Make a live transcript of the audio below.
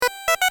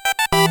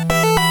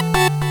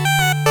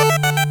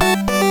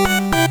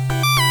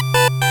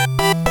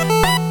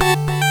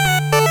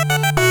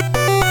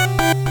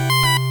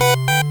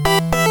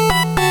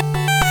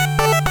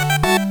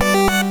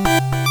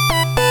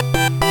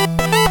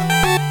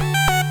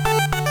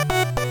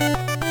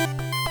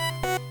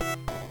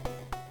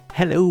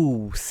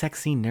Hello,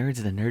 sexy nerds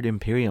of the Nerd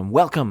Imperium.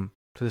 Welcome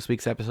to this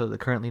week's episode of the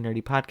Currently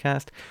Nerdy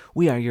Podcast.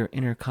 We are your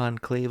inner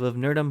conclave of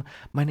nerdom.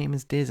 My name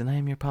is Diz, and I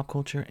am your pop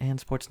culture and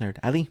sports nerd.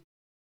 Ali,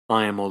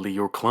 I am only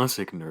your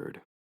classic nerd.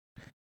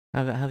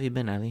 how have you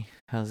been, Ali?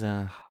 How's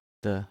the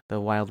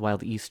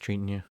wild east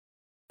treating you?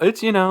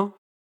 It's,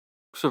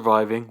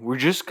 surviving. We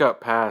just got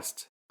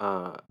past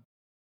a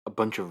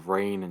bunch of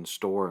rain and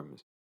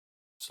storms.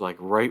 It's like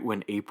right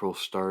when April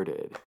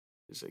started.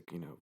 It's like,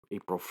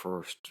 April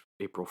 1st,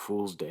 April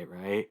Fool's Day,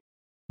 right?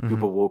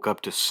 People woke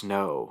up to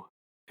snow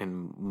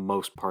in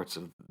most parts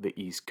of the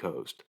East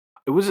Coast.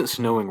 It wasn't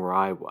snowing where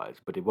I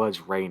was, but it was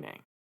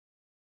raining.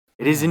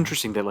 It is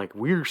interesting that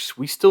we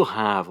still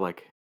have I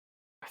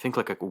think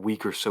like a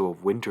week or so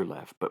of winter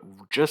left, but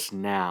just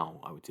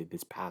now, I would say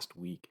this past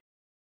week,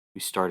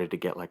 we started to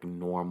get like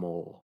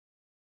normal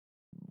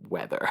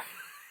weather.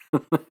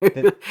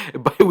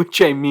 By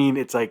which I mean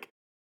it's like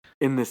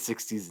in the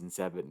 60s and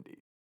 70s.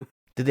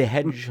 Did the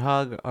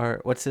hedgehog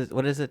or what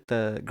is it?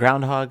 The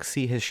groundhog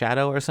see his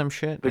shadow or some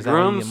shit? The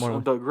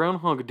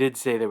groundhog did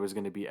say there was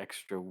going to be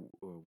extra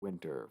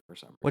winter for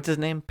some reason. What's his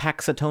name?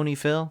 Paxatoni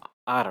Phil?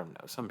 I don't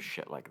know, some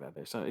shit like that.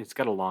 It's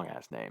got a long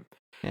ass name.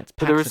 Yeah, it's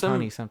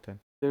Paxatoni something.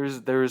 There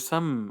was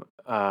some.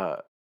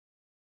 I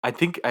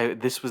think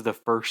this was the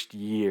first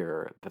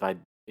year that I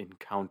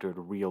encountered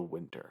real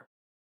winter.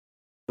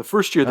 The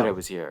first year that I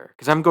was here,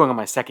 because I'm going on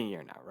my second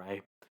year now,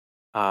 right?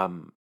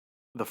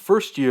 The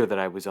first year that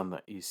I was on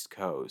the East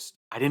Coast,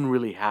 we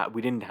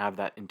didn't have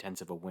that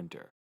intensive a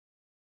winter.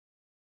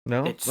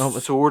 No, it's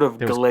sort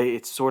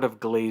of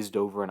glazed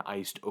over and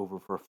iced over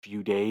for a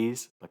few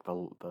days, like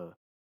the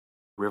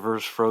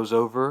rivers froze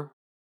over.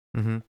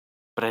 Mm-hmm.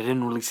 But I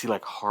didn't really see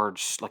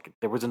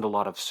there wasn't a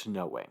lot of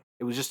snowing.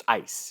 It was just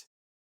ice.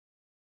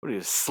 What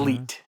is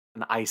sleet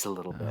and ice a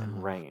little bit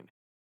and rain.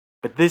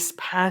 But this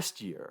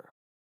past year,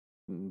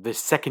 the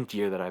second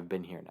year that I've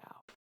been here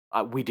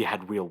now, we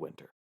had real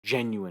winter,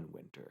 genuine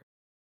winter.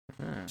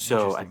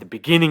 So at the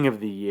beginning of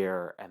the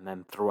year and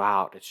then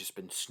throughout, it's just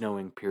been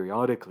snowing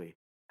periodically.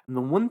 And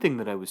the one thing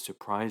that I was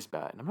surprised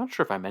by, and I'm not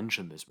sure if I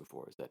mentioned this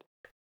before, is that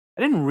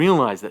I didn't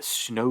realize that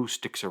snow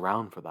sticks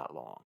around for that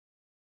long.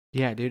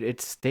 Yeah, dude,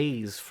 it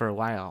stays for a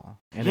while.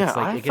 And it's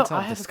like it gets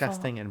all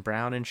disgusting and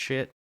brown and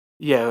shit.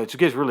 Yeah, it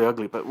gets really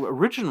ugly. But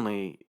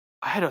originally,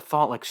 I had a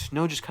thought like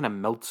snow just kind of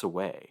melts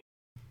away.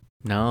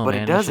 No, but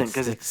man, it doesn't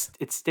because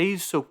it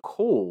stays so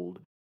cold.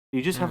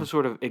 You just have a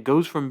sort of, it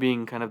goes from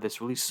being kind of this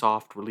really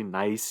soft, really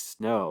nice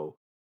snow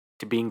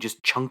to being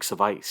just chunks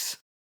of ice.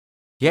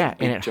 Yeah,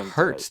 and it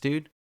hurts,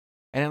 dude.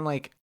 And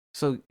then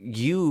so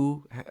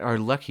you are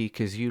lucky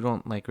because you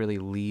don't really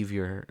leave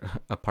your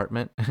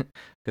apartment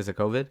because of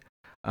COVID.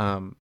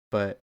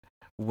 But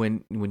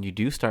when you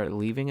do start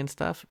leaving and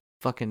stuff,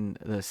 fucking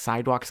the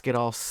sidewalks get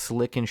all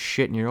slick and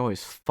shit, and you're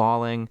always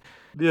falling.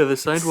 Yeah, the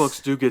sidewalks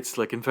do get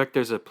slick. In fact,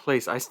 there's a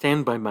place I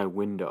stand by my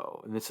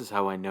window, and this is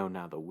how I know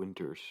now the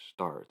winter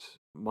starts.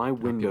 My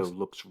window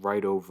looks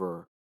right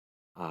over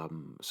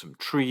some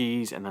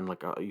trees, and then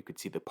you could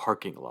see the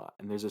parking lot.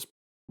 And there's this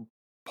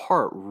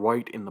part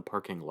right in the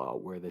parking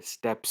lot where the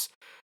steps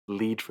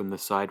lead from the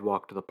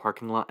sidewalk to the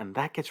parking lot, and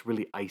that gets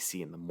really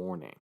icy in the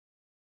morning.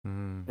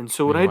 And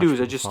so what I do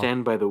is I just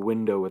stand by the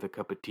window with a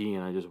cup of tea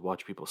and I just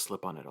watch people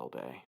slip on it all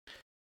day.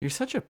 You're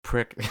such a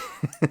prick.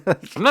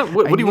 I'm not.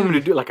 What do you want me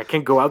to do? I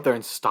can't go out there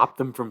and stop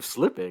them from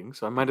slipping,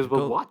 so I might as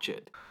well watch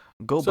it.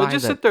 So I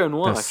just sit there and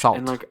watch.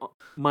 And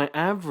my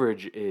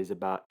average is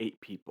about 8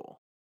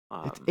 people.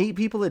 It's 8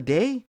 people a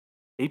day?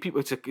 8 people.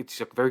 It's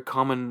a very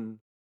common,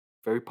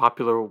 very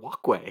popular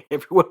walkway.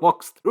 Everyone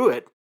walks through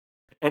it,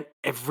 and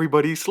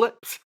everybody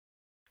slips.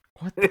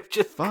 What the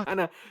fuck?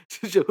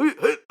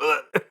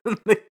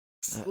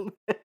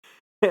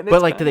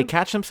 But do they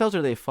catch themselves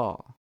or they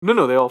fall?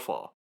 No, they all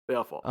fall. They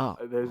all fall. Oh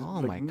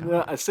my god!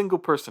 Not a single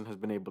person has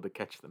been able to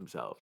catch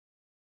themselves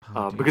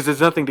because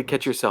there's nothing to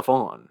catch yourself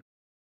on.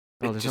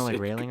 There's no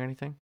railing or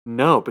anything.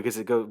 No, because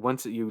it goes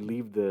once you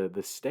leave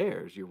the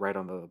stairs, you're right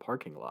on the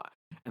parking lot,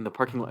 and the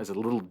parking lot is a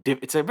little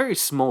It's a very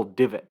small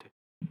divot.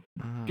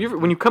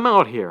 When you come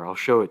out here, I'll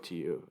show it to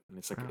you. And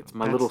it's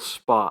my little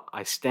spot.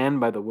 I stand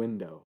by the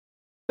window.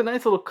 It's a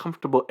nice little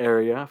comfortable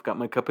area. I've got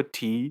my cup of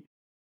tea,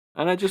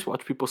 and I just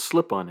watch people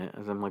slip on it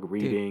as I'm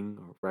reading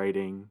or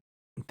writing.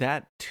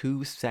 That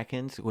 2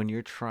 seconds when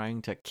you're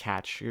trying to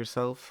catch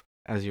yourself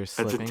as you're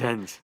slipping, that's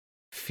intense.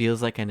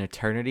 Feels like an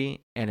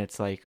eternity, and it's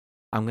like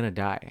I'm gonna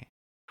die.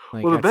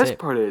 Well, the best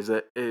part is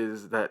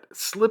that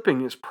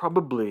slipping is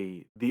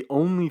probably the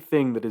only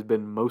thing that has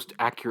been most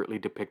accurately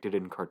depicted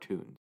in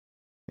cartoons.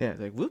 Yeah,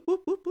 it's like whoop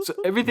whoop whoop whoop. So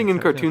everything in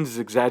cartoons is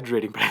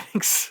exaggerating, but I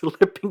think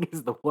slipping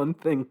is the one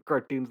thing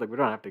cartoons we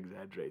don't have to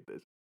exaggerate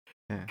this.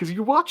 Because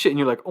you watch it and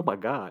you're like, oh my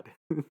god,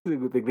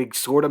 they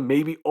sort of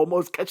maybe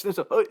almost catch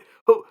themselves.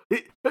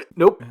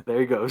 Nope, there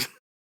he goes.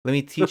 Let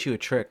me teach you a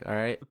trick, all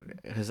right?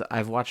 Because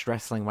I've watched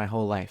wrestling my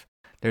whole life.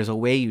 There's a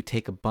way you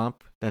take a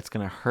bump that's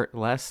gonna hurt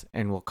less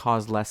and will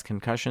cause less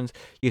concussions.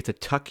 You have to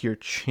tuck your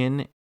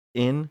chin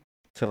in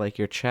to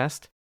your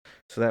chest,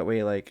 so that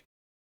way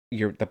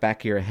the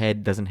back of your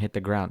head doesn't hit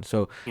the ground.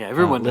 So yeah,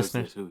 everyone knows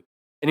this.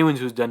 Anyone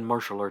who's done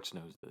martial arts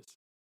knows this.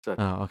 So,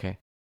 okay.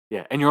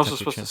 yeah, and you're also Tuck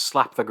your supposed to chin.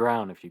 slap the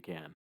ground if you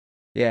can.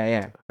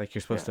 Yeah. Like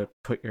you're supposed Yeah. to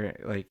put your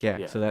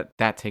Yeah. So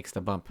that takes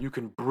the bump. You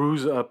can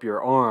bruise up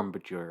your arm,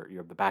 but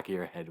the back of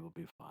your head will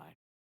be fine.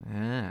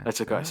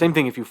 That's Ah. same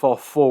thing. If you fall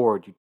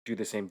forward, you do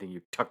the same thing.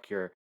 You tuck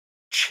your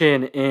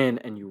chin in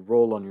and you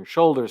roll on your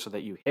shoulder so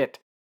that you hit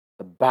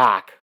the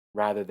back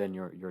rather than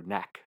your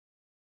neck.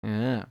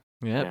 Yeah.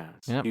 Yep.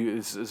 Yeah. Yep.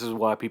 This is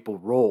why people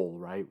roll,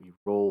 right? You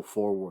roll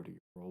forward, or you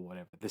roll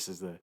whatever. This is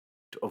to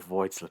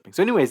avoid slipping.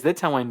 So, anyways,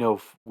 that's how I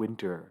know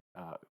winter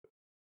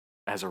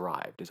has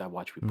arrived. Is I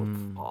watch people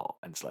fall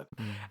and slip,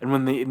 and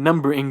when the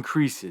number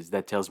increases,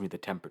 that tells me the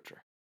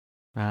temperature.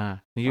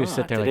 You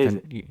sit there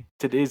like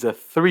today's a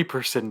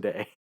 3%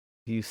 day.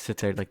 You sit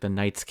there like the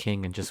Night's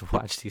King and just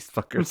watch these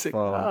fuckers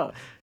fall.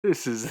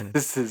 This is a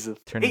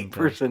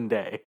 8%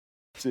 day.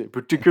 It's a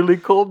particularly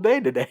cold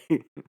day today.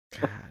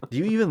 Do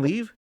you even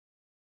leave?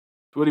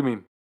 What do you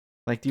mean?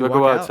 Like, do I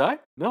go outside?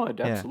 No,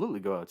 I'd absolutely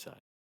go outside.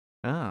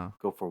 Oh.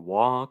 Go for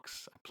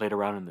walks. I played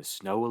around in the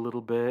snow a little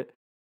bit.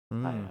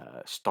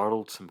 I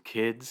startled some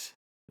kids.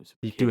 Did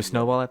you do a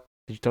snowball?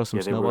 Did you throw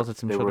some snowballs at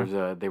some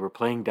children? They were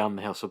playing down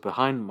the hill. So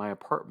behind my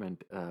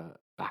apartment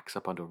backs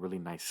up onto a really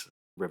nice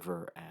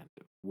river and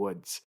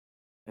woods.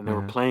 And they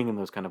were playing in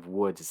those kind of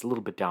woods. It's a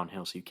little bit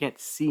downhill, so you can't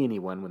see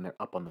anyone when they're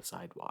up on the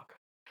sidewalk.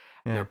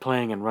 Yeah. They're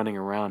playing and running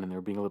around, and they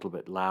were being a little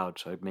bit loud,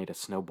 so I made a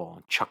snowball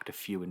and chucked a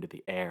few into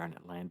the air, and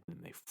it landed,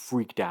 and they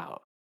freaked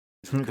out.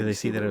 Did they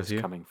see that it was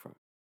you? Coming from?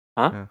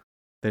 Huh? Yeah.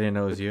 They didn't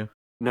know it was you?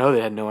 No,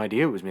 they had no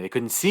idea it was me. They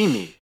couldn't see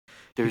me.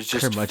 There was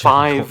just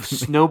 4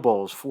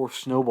 snowballs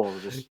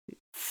just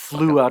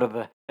flew out of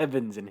the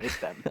heavens and hit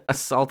them.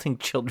 Assaulting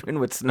children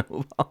with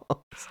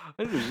snowballs.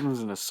 I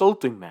wasn't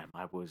assaulting them.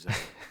 I was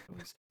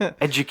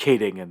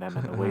educating them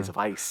in the ways of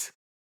ice.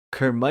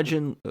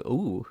 Curmudgeon,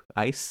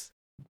 ice.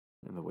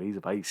 In the ways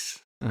of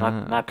ice,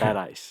 not that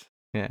ice.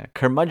 Yeah,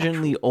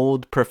 curmudgeonly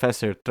old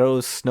professor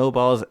throws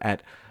snowballs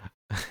at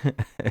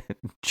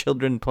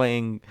children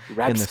playing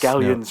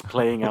rapscallions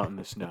playing out in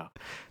the snow.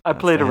 I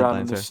played around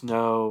in the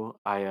snow.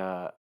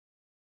 I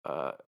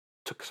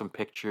took some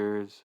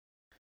pictures.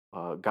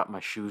 Got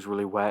my shoes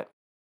really wet.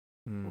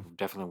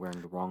 Definitely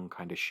wearing the wrong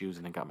kind of shoes,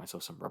 and then got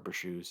myself some rubber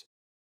shoes.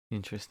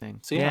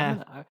 Interesting. So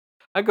yeah,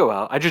 I go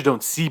out. I just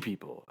don't see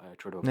people. I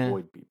try to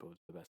avoid people.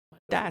 It's the best.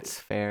 That's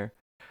fair.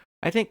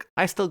 I think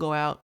I still go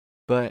out,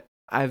 but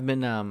I've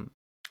been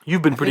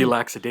You've been pretty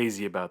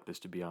lackadaisy about this,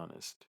 to be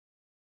honest.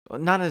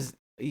 Not as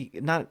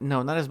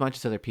much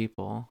as other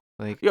people.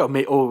 Like,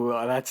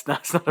 that's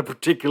not a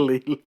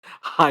particularly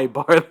high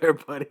bar there,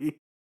 buddy.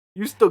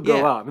 You still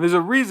go out. I mean, there's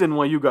a reason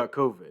why you got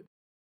COVID.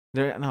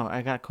 No,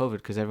 I got COVID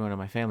because everyone in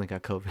my family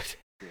got COVID.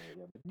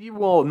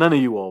 None of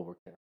you all were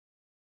careful.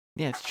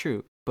 Yeah, it's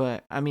true,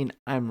 but I mean,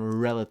 I'm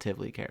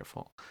relatively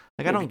careful.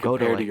 Like, I don't go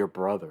to your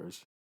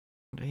brothers.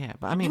 Yeah,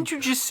 but I mean, didn't you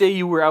just say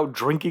you were out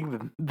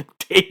drinking the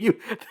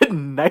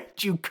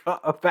night you got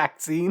a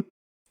vaccine?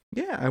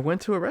 Yeah, I went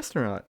to a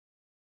restaurant.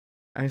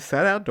 I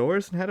sat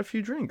outdoors and had a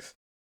few drinks.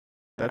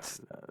 That's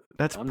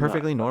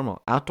perfectly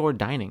normal. Outdoor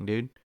dining,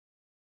 dude.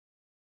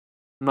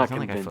 I'm not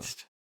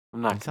convinced. I'm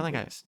not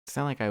convinced. It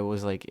sounded like I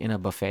was like in a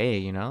buffet,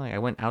 you know? Like I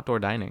went outdoor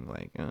dining.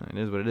 Like it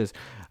is what it is.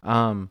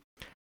 But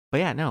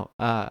yeah, no.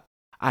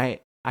 I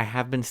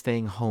have been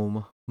staying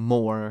home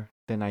more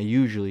than I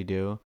usually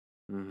do.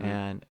 Mm-hmm.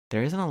 And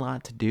there isn't a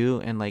lot to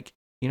do, and like,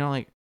 you know,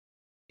 like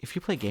if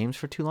you play games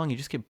for too long, you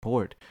just get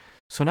bored.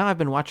 So now I've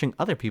been watching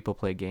other people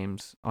play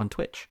games on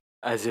Twitch.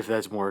 As if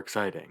that's more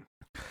exciting.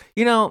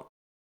 You know,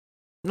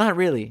 not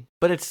really,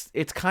 but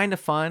it's kind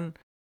of fun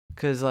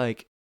because,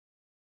 like,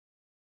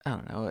 I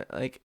don't know,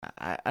 like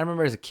I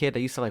remember as a kid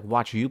I used to like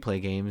watch you play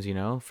games, you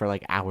know, for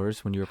like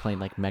hours when you were playing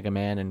like Mega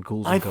Man and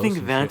Ghouls and Ghosts. I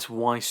think that's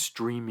why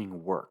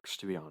streaming works,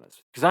 to be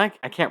honest, because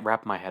I can't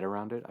wrap my head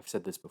around it. I've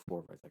said this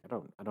before, but like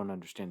I don't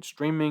understand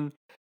streaming,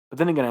 but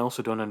then again I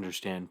also don't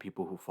understand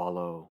people who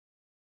follow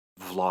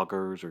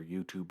vloggers or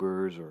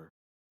YouTubers, or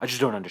I just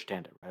don't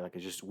understand it, right? Like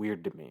it's just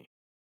weird to me.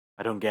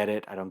 I don't get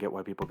it. I don't get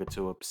why people get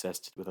so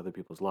obsessed with other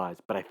people's lives,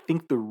 but I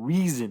think the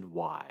reason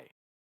why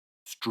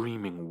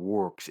streaming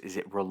works is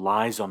it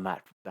relies on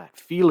that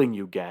feeling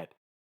you get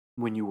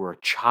when you were a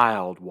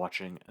child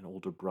watching an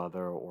older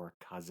brother or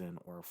a cousin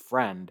or a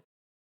friend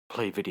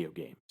play video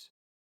games.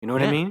 You know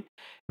what I mean?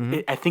 Mm-hmm.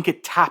 I think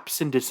it taps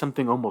into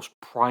something almost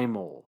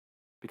primal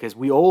because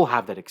we all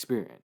have that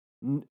experience.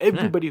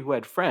 Everybody who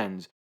had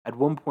friends at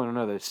one point or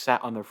another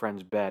sat on their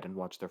friend's bed and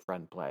watched their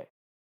friend play.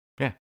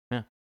 Yeah.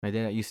 I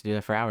did. I used to do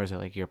that for hours at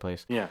like your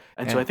place. Yeah.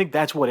 And so I think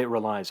that's what it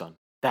relies on.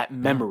 That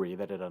memory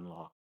that it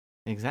unlocks.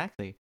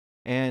 Exactly.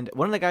 And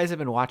one of the guys I've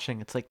been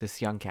watching, it's like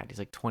this young cat. He's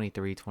like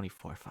 23,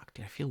 24. Fuck,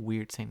 dude. I feel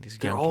weird saying these young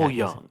cats. They're all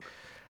young.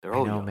 They're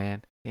all young,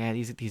 man. Yeah,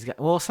 these guys.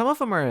 Well, some of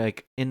them are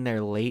like in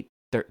their late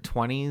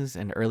 20s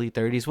and early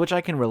 30s, which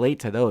I can relate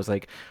to those.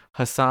 Like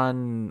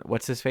Hassan,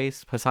 what's his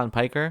face? Hassan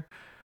Piker.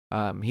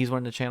 He's one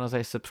of the channels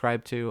I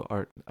subscribe to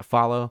or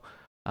follow.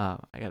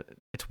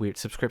 It's weird.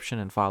 Subscription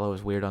and follow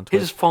is weird on Twitch.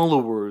 His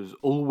followers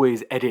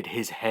always edit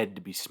his head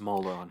to be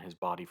smaller on his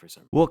body for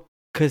some reason. Well,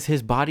 Because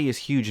his body is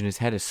huge and his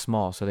head is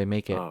small, so they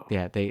make it. Oh.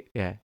 Yeah,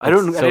 I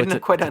didn't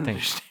quite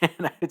understand. It's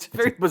a It's a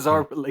very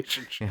bizarre yeah.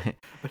 relationship.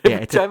 But Yeah,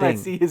 every it's a time I thing.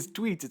 see his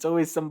tweets, it's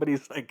always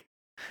somebody's like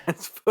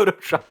has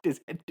photoshopped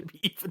his head to be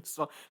even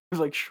small. There's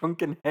like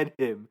shrunken head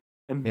him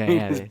and Yeah, made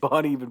yeah, his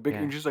body even bigger.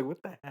 yeah, And just like,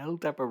 what the hell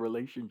type of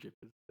relationship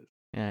is this?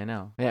 yeah. I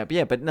know.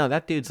 Yeah, but no,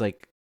 that dude's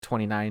like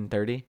 29,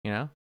 30. You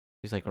know,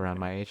 he's like around Okay.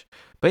 my age.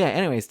 But yeah,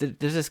 anyways,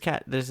 there's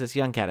this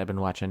young cat I've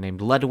been watching named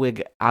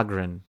Ludwig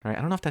Agren. Right?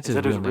 I don't know if that's Is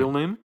his that his real real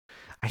name. name?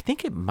 I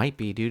think it might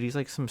be, dude. He's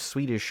like some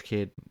Swedish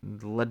kid,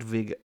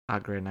 Ludwig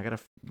Agren. Let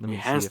It me see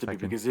has if to I be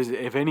can. because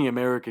if any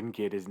American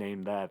kid is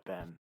named that,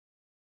 then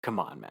come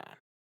on, man.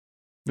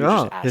 You're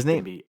just No,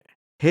 asking me.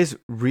 his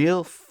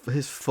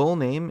full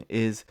name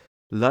is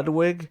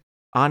Ludwig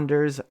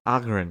Anders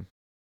Agren.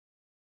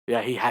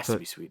 Yeah, he has to So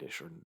be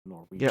Swedish or yeah,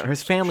 Norwegian or his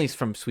some family's shit.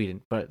 from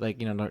Sweden, but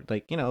like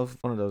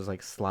one of those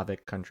like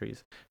Slavic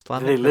countries. Do they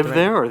Slavic, that the live right?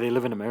 there or they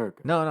live in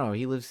America? No,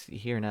 he lives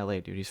here in L.A.,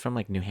 dude. He's from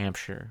like New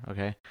Hampshire.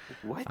 Okay.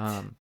 What?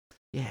 Um,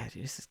 yeah,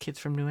 dude, this is kids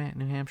from New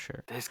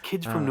Hampshire. There's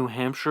kids from Uh, New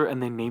Hampshire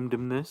and they named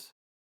him this?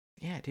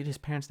 yeah, dude, his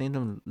parents named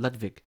him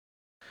Ludwig.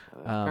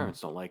 His Um,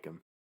 parents don't like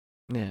him.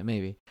 yeah,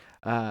 maybe.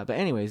 But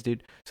anyways,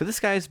 dude. So this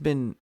guy's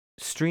been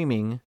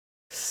streaming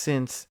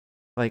since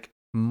like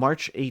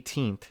March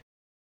 18th.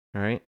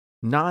 All right,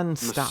 I'm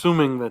non-stop.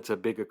 assuming that's a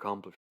big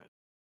accomplishment.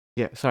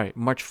 Yeah, sorry,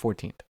 March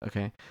 14th.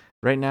 Okay,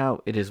 right now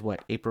it is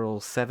what,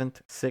 April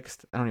 7th,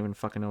 6th. I don't even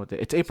fucking know what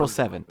it's April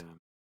Something like 7th. that.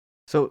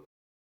 So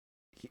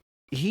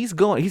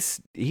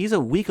he's a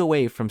week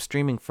away from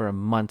streaming for a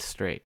month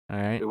straight. All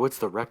right. What's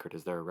the record?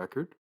 Is there a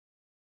record?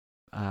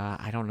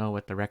 I don't know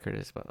what the record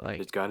is, but like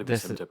There's got to be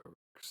some type of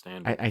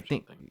standard I or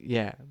think something.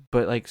 yeah,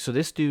 but like so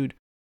this dude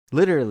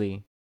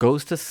literally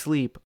goes to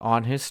sleep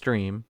on his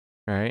stream,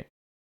 right?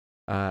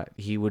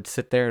 He would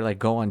sit there like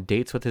go on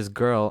dates with his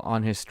girl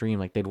on his stream,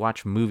 like they'd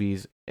watch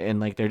movies and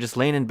like they're just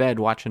laying in bed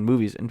watching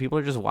movies and people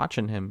are just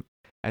watching him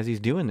as he's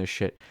doing this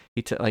shit.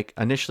 Like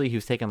initially he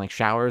was taking like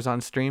showers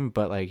on stream,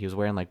 but like he was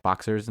wearing like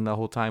boxers in the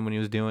whole time when he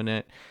was doing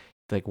it.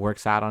 Like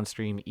works out on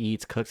stream,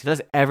 eats, cooks, he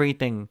does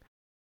everything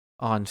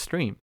on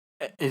stream.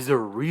 Is there a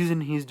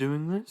reason he's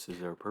doing this? Is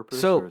there a purpose,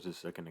 or So is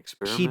this like an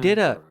experiment? he did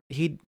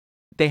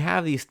they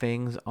have these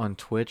things on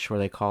Twitch where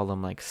they call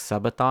them like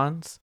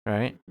subathons,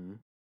 right? Mm-hmm.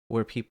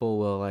 Where people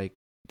will like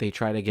they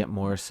try to get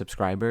more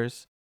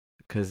subscribers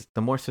because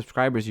the more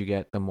subscribers you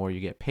get, the more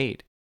you get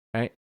paid,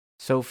 right?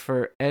 So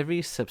for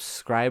every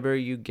subscriber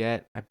you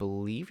get, I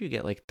believe you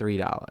get like $3,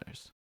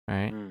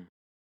 right? $3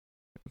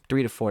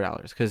 to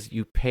 $4 because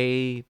you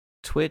pay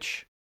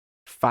Twitch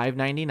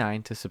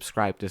 $5.99 to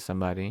subscribe to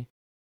somebody,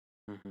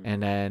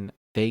 and then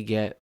they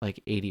get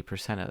like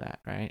 80% of that,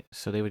 right?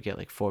 So they would get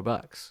like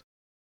 $4.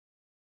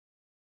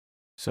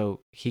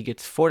 So he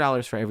gets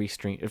 $4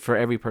 for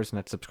every person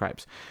that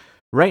subscribes.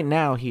 Right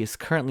now, he is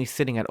currently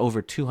sitting at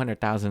over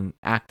 200,000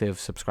 active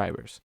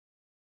subscribers.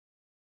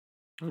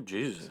 Oh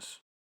Jesus!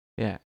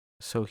 Yeah,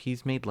 so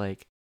he's made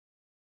like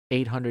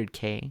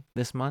 $800K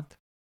this month,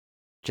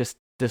 just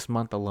this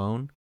month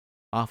alone,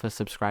 off of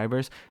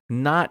subscribers.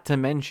 Not to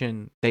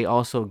mention, they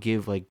also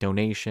give like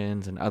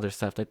donations and other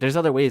stuff. Like, there's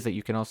other ways that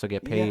you can also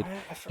get paid. Yeah,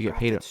 I you get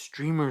paid. that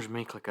streamers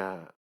make like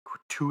a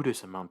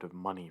gratuitous amount of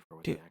money for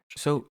what they actually.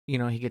 So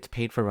he gets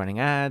paid for running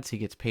ads. He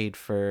gets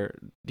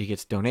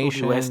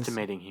donations. What are you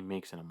estimating he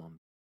makes in a month?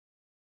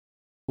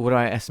 What do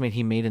I estimate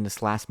he made in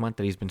this last month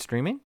that he's been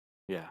streaming?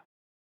 Yeah.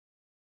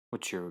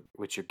 What's your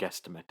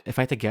guesstimate? If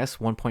I had to guess,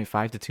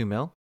 1.5 to 2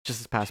 mil just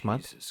this past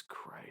month. Jesus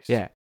Christ.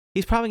 Yeah,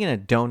 he's probably gonna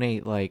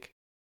donate like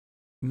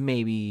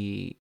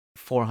maybe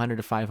 400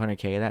 to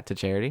 500K of that to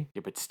charity.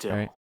 Yeah, but still.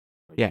 Right?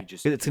 Like, yeah,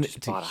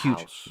 it's a huge.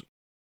 House.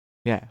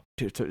 Yeah,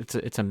 dude,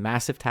 it's a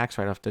massive tax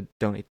write-off to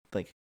donate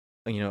like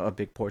a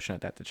big portion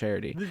of that to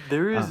charity.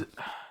 There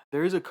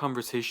is a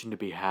conversation to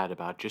be had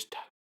about just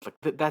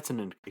like that's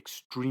an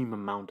extreme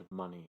amount of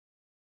money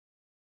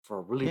for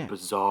a really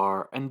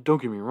bizarre. And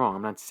don't get me wrong,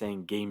 I'm not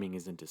saying gaming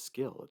isn't a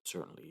skill. It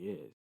certainly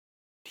is.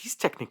 He's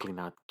technically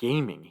not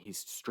gaming. He's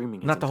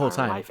streaming his not the whole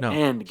time. Life no,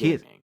 and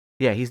gaming.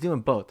 He's doing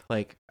both.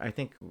 Like I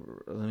think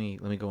let me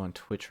go on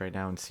Twitch right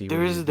now and see.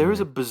 There is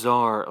a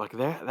bizarre like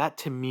that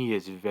to me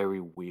is very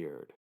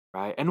weird,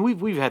 right? And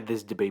we've had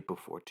this debate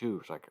before too.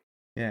 It's like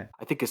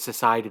I think a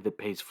society that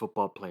pays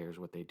football players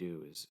what they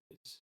do is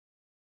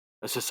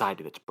a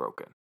society that's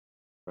broken,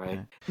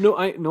 right?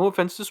 Yeah. No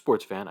offense to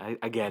sports fan.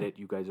 I get it.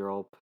 You guys are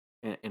all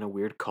in a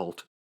weird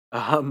cult.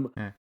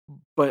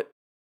 But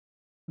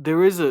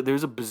there's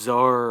a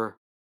bizarre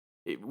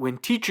when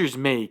teachers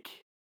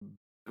make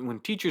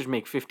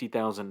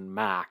 50,000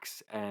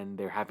 max and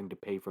they're having to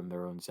pay from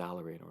their own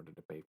salary in order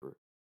to pay for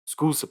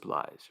school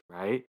supplies,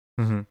 right?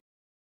 Mm-hmm.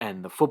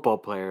 And the football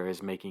player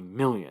is making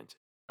millions.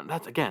 And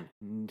that's, again,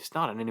 it's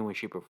not in any way,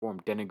 shape, or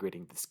form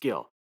denigrating the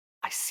skill.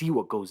 I see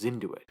what goes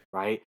into it,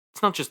 right?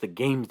 It's not just the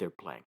games they're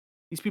playing.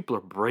 These people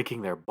are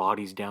breaking their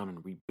bodies down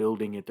and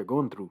rebuilding it. They're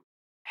going through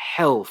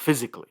hell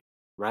physically,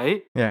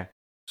 right? Yeah.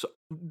 So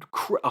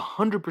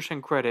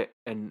 100% credit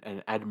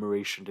and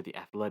admiration to the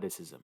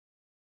athleticism.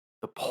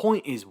 The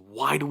point is,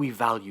 why do we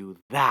value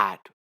that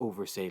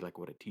over, say, like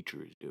what a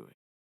teacher is doing.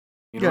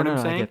 You know Yeah, what I'm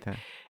no, I saying? get that.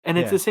 And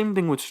it's Yeah. the same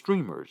thing with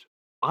streamers.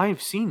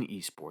 I've seen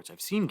esports,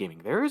 I've seen gaming.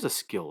 There is a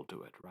skill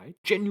to it, right?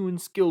 Genuine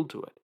skill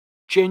to it,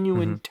 Hmm.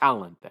 genuine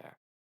talent there.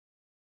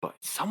 But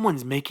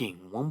someone's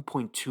making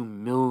 1.2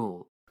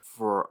 mil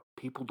for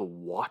people to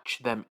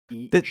watch them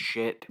eat That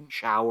shit,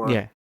 shower.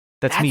 yeah,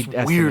 that's That's me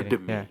weird estimating.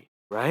 to Yeah, me,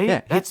 right?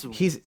 yeah.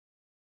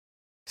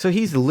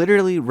 He's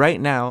literally right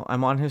now.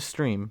 I'm on his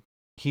stream.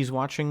 He's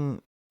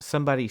watching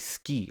somebody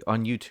ski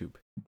on YouTube.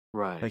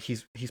 right. Like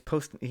he's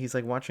posting. He's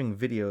like watching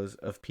videos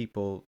of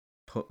people,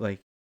 like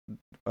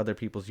other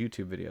people's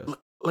YouTube videos.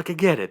 Like I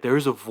get it. There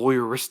is a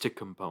voyeuristic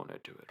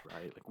component to it,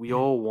 right? Like we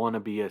all want to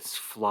be a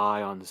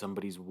fly on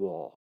somebody's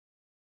wall,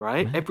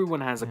 right? Right?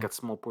 Everyone has like Yeah. a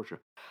small portion.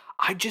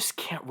 I just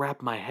can't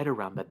wrap my head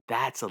around that.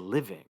 That's a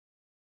living,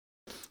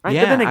 right? But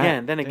Yeah. then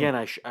Yeah.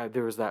 again,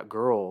 there was that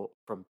girl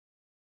from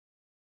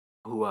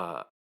who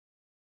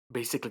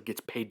basically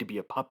gets paid to be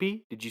a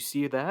puppy. Did you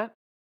see that?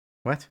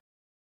 What?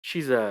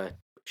 She's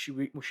she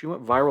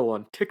went viral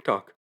on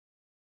TikTok.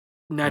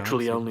 No, I didn't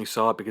Naturally, I see this. only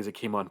saw it because it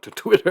came onto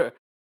Twitter.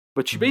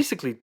 But she Mhm.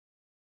 basically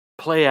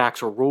play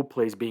acts or role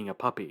plays being a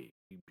puppy.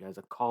 She has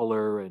a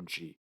collar and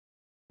she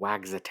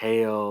wags a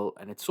tail,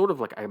 and it's sort of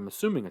like, I'm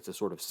assuming it's a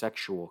sort of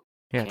sexual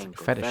Yeah, it's like kink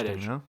a or fetish thing,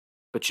 fetish. no?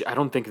 But I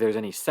don't think there's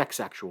any sex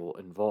actual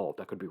involved.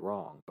 I could be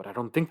wrong, but I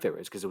don't think there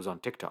is because it was on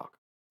TikTok.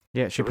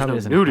 Yeah, she There was probably no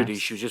doesn't nudity.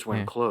 have. She was just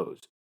wearing Yeah,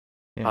 clothes.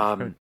 yeah, she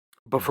probably.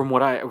 But Yeah. from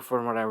what I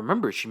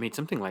remember, she made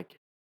something like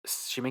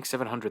she makes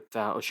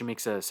 700,000. She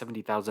makes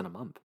 70,000 a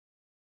month.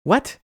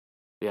 What?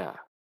 Yeah,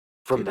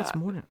 from Dude, that. that's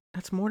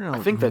more than I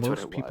think that's what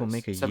most it people was.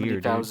 make a seventy year,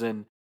 dude.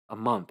 thousand a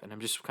month, and I'm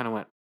just kind of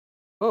went,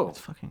 That's oh,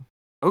 fucking.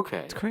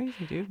 okay. It's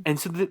crazy, dude. And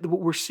so what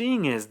we're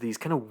seeing is these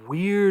kind of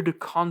weird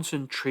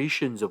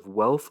concentrations of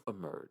wealth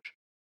emerge.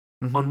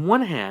 Mm-hmm. On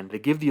one hand, they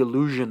give the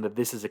illusion that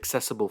this is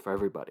accessible for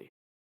everybody,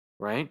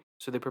 right?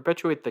 So they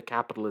perpetuate the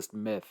capitalist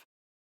myth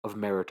of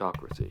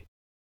meritocracy.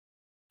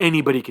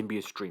 Anybody can be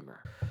a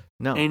streamer.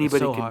 No, it's Anybody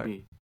so can hard.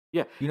 be.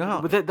 Yeah, You know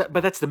how?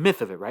 but that's the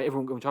myth of it, right?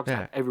 Everyone talks Yeah.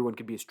 about everyone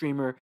can be a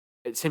streamer.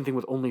 Same thing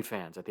with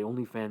OnlyFans. That the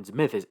OnlyFans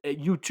myth is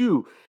you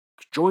too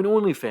join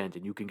OnlyFans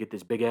and you can get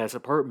this big ass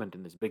apartment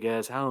and this big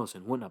ass house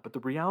and whatnot. But the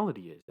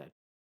reality is that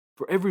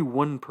for every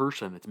one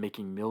person that's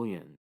making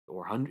millions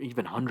or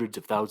even hundreds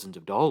of thousands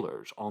of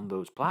dollars on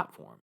those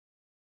platforms,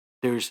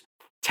 there's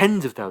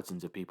tens of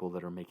thousands of people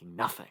that are making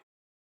nothing.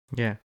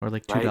 Yeah, or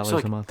like $2 right? So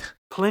like a month.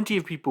 plenty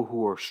of people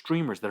who are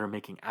streamers that are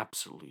making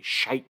absolutely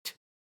shite,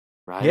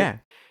 right? Yeah,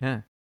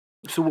 yeah.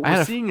 So what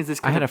we're seeing is this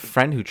I kind had a of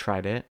friend who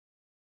tried it.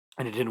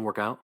 and it didn't work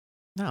out.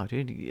 No,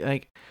 dude.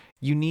 Like,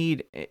 you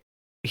need.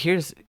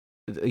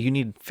 You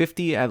need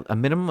 50, a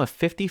minimum of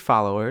 50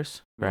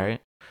 followers, Yeah.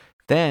 right?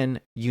 Then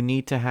you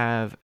need to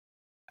have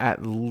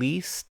at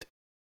least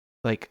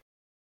like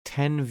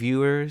 10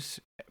 viewers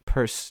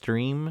per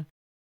stream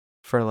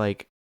for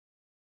like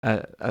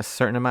a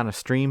certain amount of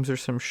streams or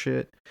some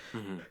shit.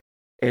 Mm-hmm.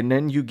 And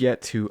then you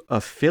get to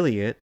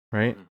affiliate,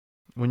 right?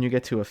 Mm-hmm. When you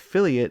get to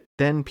affiliate,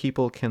 then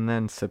people can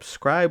then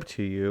subscribe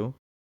to you,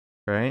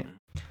 right?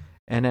 Mm-hmm.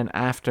 And then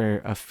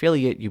after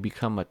affiliate, you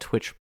become a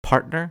Twitch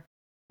partner,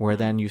 where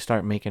then you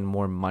start making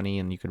more money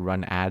and you can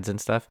run ads and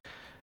stuff.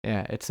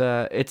 Yeah, it's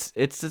a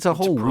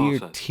whole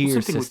weird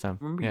tier system.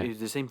 Remember, Yeah. it's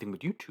the same thing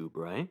with YouTube,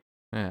 right?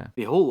 Yeah.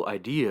 The whole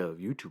idea of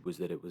YouTube was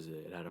that it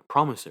had a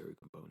promissory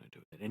component to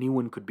it, that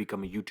anyone could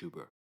become a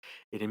YouTuber.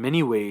 It in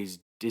many ways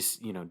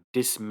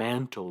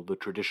dismantled the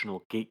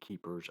traditional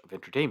gatekeepers of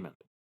entertainment.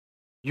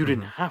 You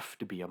didn't have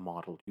to be a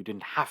model. You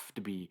didn't have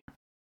to be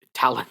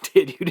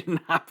talented. You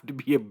didn't have to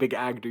be a big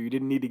actor. You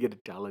didn't need to get a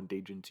talent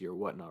agency or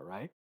whatnot,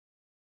 right?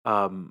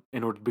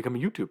 In order to become a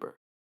YouTuber.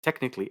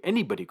 Technically,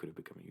 anybody could have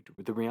become a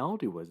YouTuber. The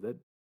reality was that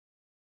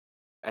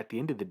at the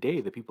end of the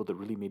day, the people that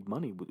really made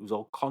money, it was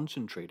all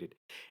concentrated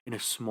in a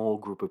small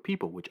group of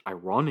people, which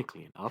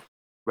ironically enough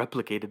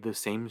replicated the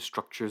same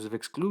structures of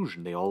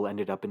exclusion. They all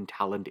ended up in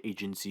talent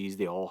agencies,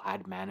 they all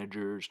had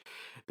managers,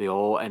 they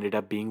all ended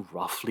up being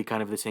roughly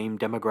kind of the same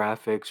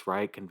demographics,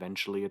 right?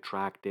 Conventionally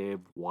attractive,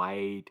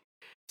 white,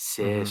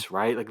 cis,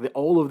 right? Like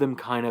all of them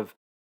kind of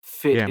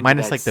fit into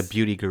minus that like the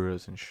beauty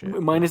gurus and shit.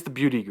 minus the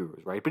beauty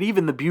gurus, right? But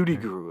even the beauty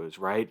gurus,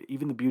 right?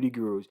 Even the beauty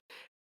gurus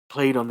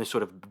played on this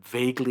sort of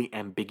vaguely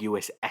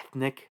ambiguous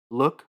ethnic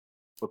look,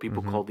 what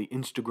people call the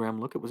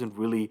Instagram look. It wasn't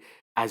really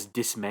as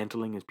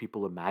dismantling as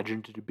people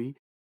imagined it to be.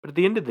 But at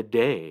the end of the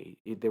day,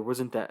 there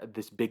wasn't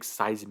this big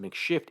seismic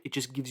shift. It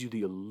just gives you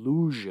the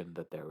illusion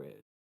that there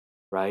is,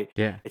 right?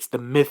 Yeah. It's the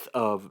myth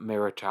of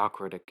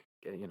meritocratic,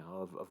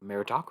 of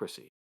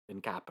meritocracy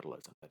in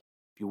capitalism. That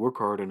if you work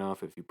hard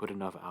enough, if you put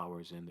enough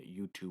hours in, that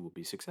you too will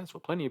be successful.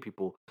 Plenty of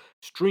people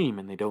stream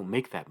and they don't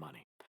make that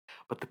money.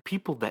 But the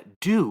people that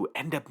do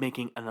end up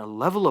making a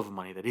level of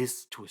money that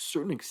is, to a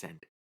certain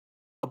extent,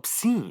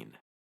 obscene.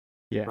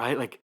 Yeah. Right?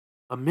 Like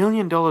 $1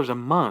 million a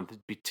month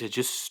to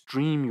just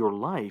stream your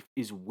life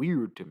is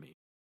weird to me.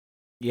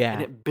 Yeah.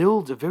 And it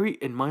builds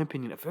in my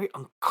opinion, a very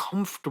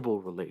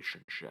uncomfortable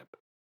relationship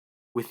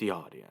with the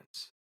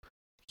audience.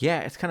 Yeah,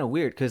 it's kind of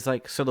weird because,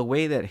 like, so the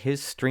way that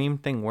his stream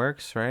thing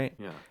works, right,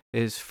 Yeah.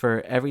 is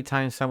for every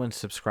time someone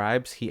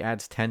subscribes, he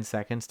adds 10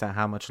 seconds to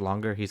how much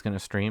longer he's going to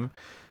stream.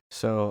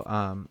 So,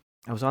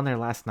 I was on there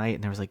last night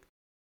and there was like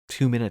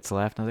 2 minutes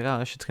left. And I was like, oh,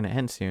 this shit's going to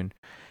end soon.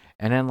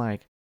 And then,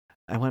 like,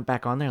 I went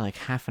back on there like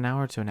half an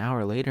hour to an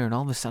hour later, and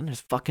all of a sudden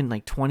there's fucking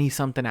like 20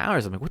 something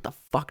hours. I'm like, what the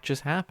fuck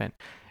just happened?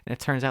 And it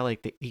turns out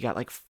like he got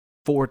like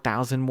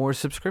 4,000 more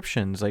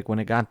subscriptions, like when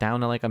it got down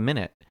to like a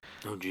minute.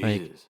 Oh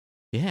Jesus. Like,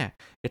 yeah,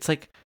 it's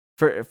like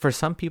for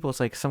some people, it's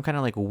like some kind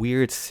of like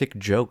weird sick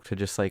joke to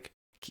just like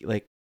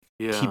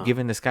keep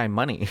giving this guy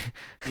money.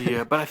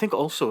 Yeah, but I think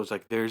also it's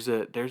like there's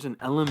an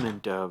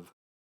element of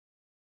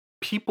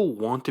people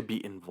want to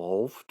be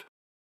involved,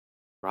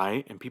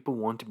 right? And people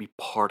want to be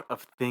part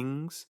of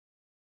things.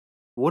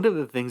 One of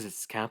the things that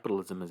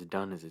capitalism has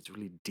done is it's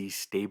really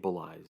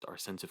destabilized our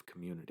sense of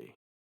community,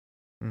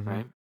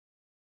 right?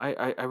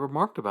 I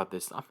remarked about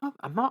this.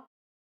 I'm not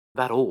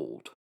that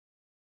old,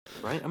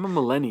 right? I'm a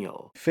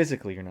millennial.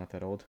 Physically, you're not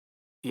that old.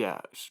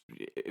 Yeah,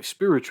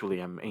 spiritually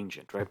I'm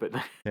ancient, right? But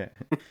Yeah.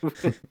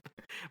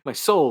 my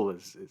soul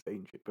is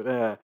ancient.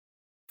 But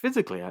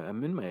physically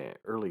I'm in my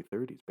early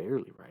 30s,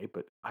 barely, right?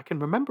 But I can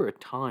remember a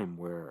time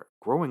where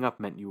growing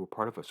up meant you were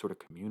part of a sort of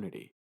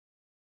community.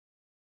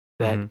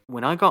 That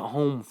when I got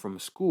home from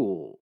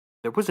school,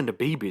 there wasn't a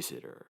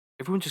babysitter.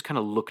 Everyone just kind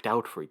of looked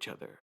out for each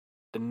other.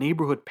 The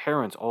neighborhood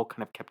parents all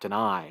kind of kept an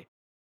eye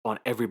on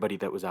everybody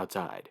that was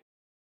outside.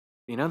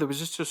 You know, there was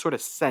just a sort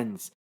of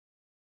sense,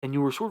 and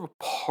you were sort of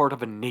a part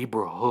of a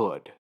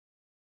neighborhood.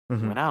 You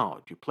went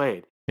out, you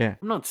played. Yeah.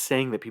 I'm not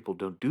saying that people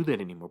don't do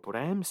that anymore, but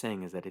what I am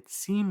saying is that it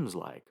seems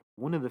like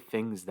one of the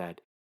things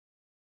that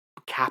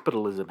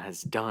capitalism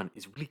has done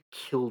is really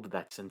killed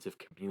that sense of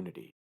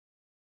community.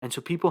 And so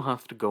people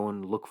have to go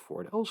and look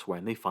for it elsewhere,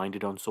 and they find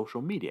it on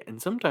social media.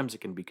 And sometimes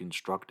it can be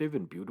constructive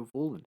and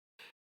beautiful and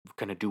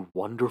kind of do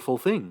wonderful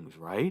things,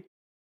 right?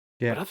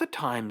 Yeah. But other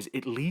times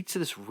it leads to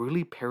this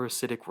really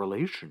parasitic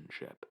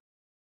relationship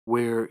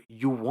where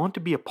you want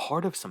to be a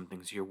part of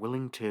something, so you're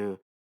willing to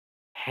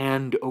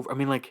hand over. I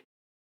mean, like,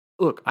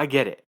 look, I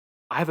get it.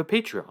 I have a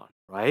Patreon,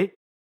 right?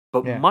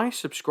 But Yeah. my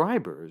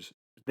subscribers,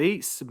 they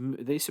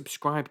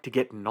subscribe to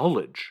get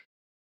knowledge.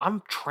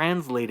 I'm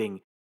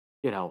translating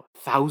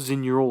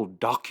 1,000-year-old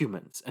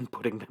documents and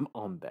putting them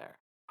on there.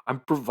 I'm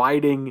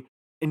providing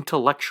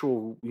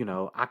intellectual,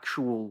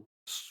 actual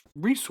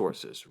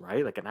resources,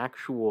 right? Like an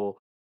actual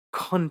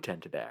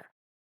content there.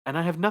 And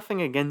I have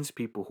nothing against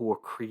people who are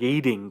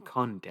creating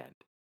content.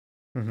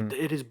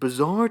 It is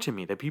bizarre to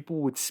me that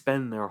people would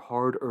spend their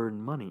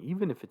hard-earned money,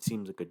 even if it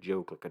seems like a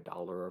joke, like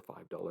 $1 or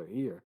 $5 a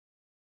year,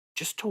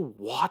 just to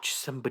watch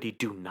somebody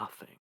do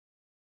nothing.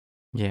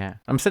 Yeah,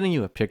 I'm sending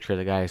you a picture of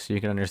the guy so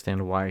you can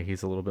understand why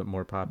he's a little bit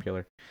more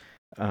popular.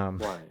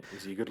 Why?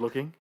 Is he good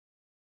looking?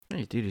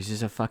 Hey, dude, he's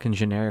just a fucking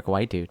generic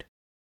white dude.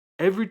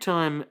 Every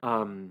time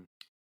one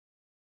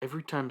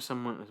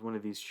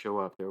of these show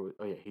up,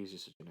 he's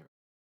just a generic.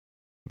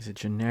 He's a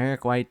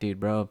generic white dude,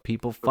 bro.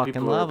 People But fucking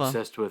people love are him.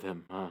 obsessed with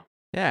him, huh?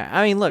 Yeah,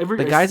 I mean, look,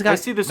 the guy's got. I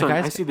see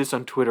this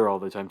on Twitter all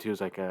the time too. It's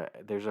like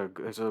there's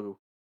a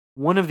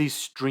one of these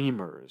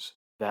streamers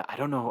that I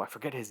don't know. I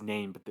forget his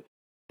name, but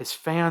his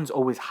fans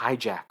always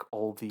hijack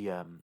all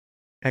the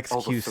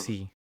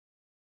XQC.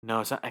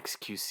 No, it's not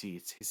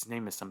XQC. His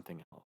name is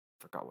something else.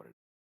 I forgot what it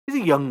is.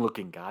 He's a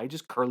young-looking guy,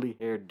 just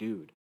curly-haired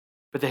dude.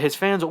 But his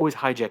fans always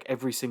hijack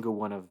every single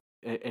one of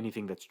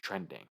anything that's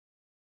trending.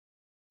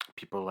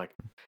 People are like,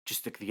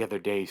 just like the other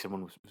day,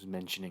 someone was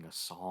mentioning a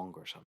song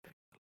or something.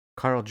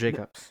 Carl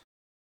Jacobs.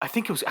 I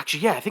think it was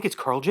actually, I think it's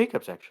Carl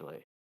Jacobs,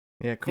 actually.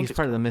 Yeah, he's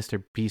part of the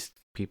Mr. Beast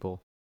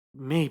people.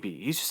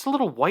 Maybe. He's just a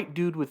little white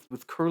dude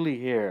with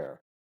curly hair.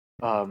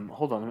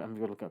 Hold on, I'm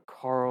going to look at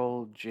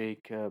Carl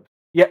Jacobs.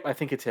 Yep, I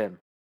think it's him.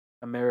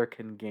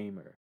 American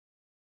Gamer.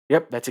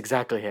 Yep, that's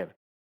exactly him.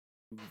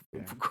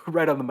 Yeah.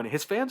 Right on the money.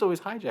 His fans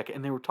always hijack it,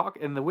 and they were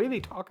talking, and the way they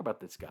talk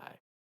about this guy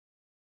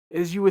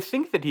is you would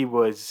think that he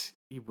was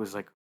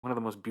like one of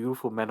the most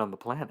beautiful men on the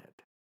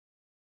planet.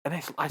 And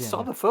I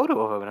saw the photo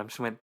of him, and I just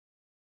went,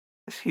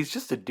 he's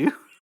just a dude.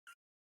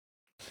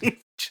 He's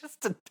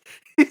just a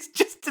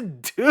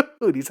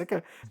dude. He's like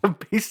a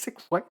basic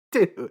white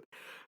dude.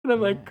 And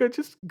I'm like,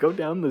 just go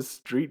down the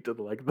street to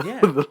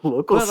the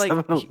local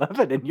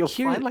 7-Eleven, and you'll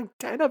find like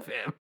 10 of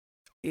him.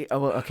 Oh,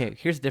 well, okay,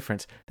 here's the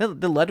difference.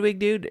 The Ludwig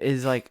dude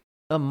is like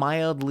a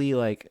mildly,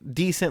 like,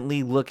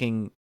 decently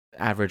looking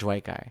average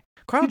white guy.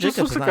 Carl Jacobs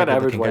looks like an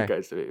average white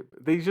guy to me.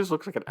 He just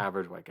looks like an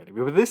average white guy to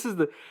me. But this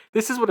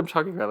is what I'm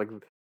talking about. Like,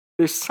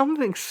 there's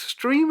something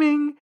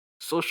streaming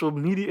social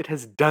media. It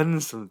has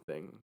done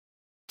something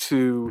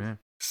to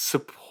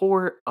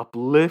support,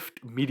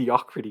 uplift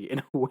mediocrity in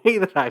a way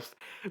that I've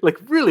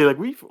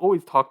we've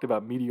always talked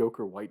about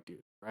mediocre white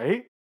dudes,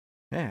 right?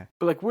 Yeah.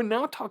 But like we're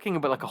now talking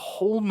about like a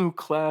whole new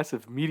class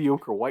of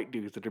mediocre white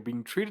dudes that are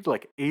being treated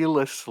like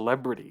A-list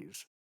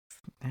celebrities.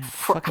 Yeah,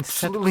 fucking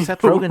Seth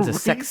Rogen's a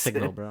sex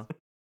signal, bro.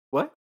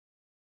 What?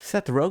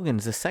 Seth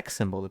Rogen's a sex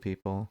symbol to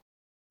people.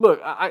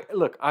 Look,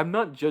 I'm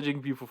not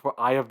judging people for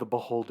eye of the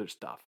beholder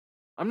stuff.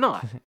 I'm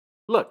not.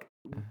 Look,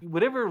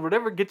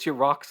 whatever gets your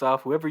rocks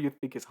off, whoever you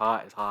think is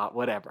hot,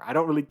 whatever. I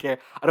don't really care.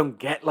 I don't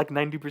get like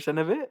 90%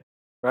 of it,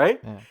 right?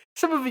 Yeah.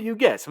 Some of it you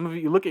get. Some of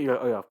it you look at, you go,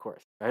 oh yeah, of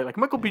course, right? Like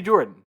Michael B. Yeah.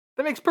 Jordan.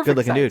 That makes Good perfect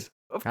looking dude. sense.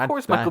 Of I'd-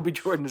 course, Michael B.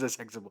 Jordan is a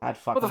sex symbol. I'd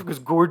fuck him. Motherfucker's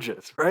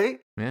gorgeous, right?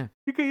 Yeah.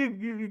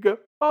 You go,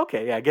 oh,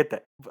 okay, yeah, I get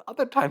that. But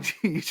other times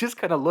you just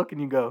kind of look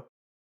and you go,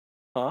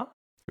 huh?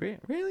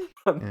 Really?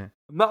 I'm Yeah.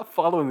 not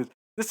following this.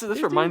 This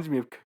Dude. reminds me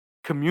of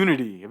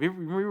Community. Have you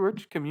ever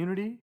watched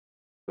Community?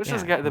 What's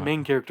this guy? The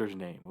main character's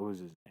name? What was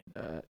his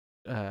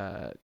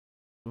name?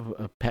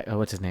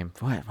 What's his name?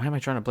 Why am I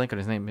trying to blank on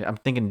his name? I'm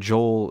thinking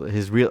Joel.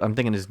 I'm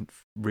thinking his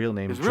real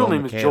name. His real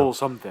name is Joel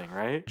something,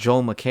 right?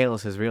 Joel McHale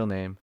is his real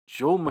name.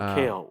 Joel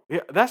McHale.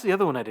 Yeah, that's the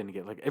other one I didn't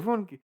get. Like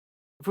everyone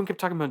kept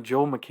talking about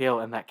Joel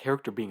McHale and that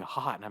character being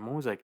hot, and I'm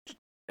always like,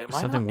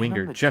 something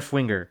Winger. Jeff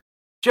Winger.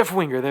 Jeff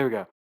Winger. There we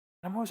go.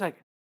 And I'm always like,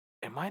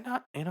 am I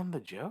not in on the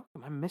joke?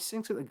 Am I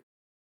missing something?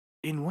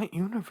 In what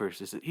universe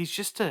is it? He's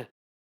just a.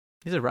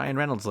 He's a Ryan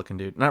Reynolds looking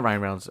dude. Not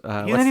Ryan Reynolds.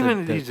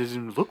 He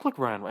doesn't look like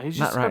Ryan. He's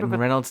not just Ryan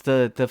Reynolds.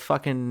 The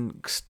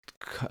fucking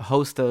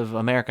host of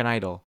American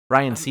Idol.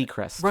 Ryan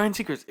Seacrest. Ryan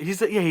Seacrest.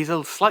 He's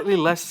a slightly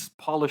less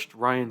polished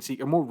Ryan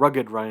Seacrest, more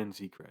rugged Ryan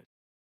Seacrest.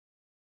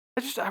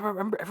 I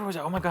remember everyone was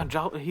like, "Oh my god,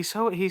 he's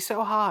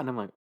so hot," and I'm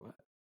like, "What?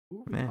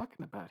 Who are we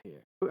talking about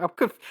here?"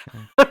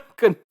 I'm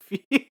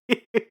confused.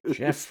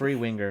 Jeffrey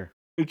Winger.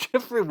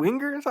 Jeffrey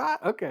Winger is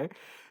hot? Okay.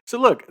 So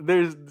look,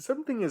 there's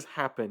something has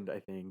happened, I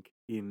think,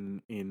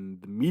 in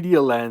the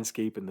media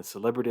landscape, in the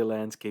celebrity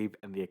landscape,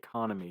 and the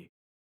economy,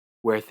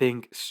 where I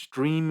think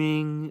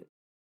streaming,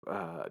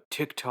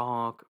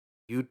 TikTok,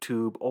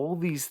 YouTube, all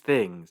these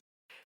things,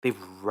 they've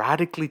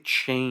radically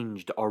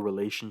changed our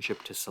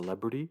relationship to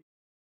celebrity.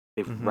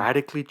 They've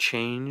radically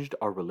changed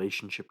our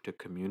relationship to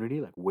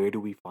community. Like, where do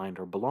we find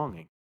our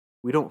belonging?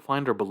 We don't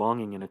find our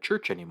belonging in a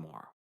church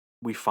anymore.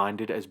 We find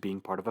it as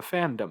being part of a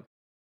fandom.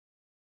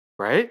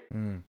 Right?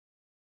 Mm.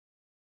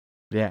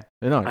 Yeah.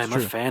 No, I'm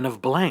true. a fan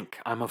of blank.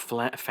 I'm a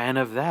fan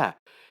of that.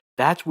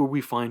 That's where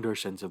we find our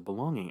sense of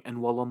belonging.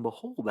 And while on the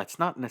whole, that's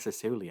not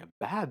necessarily a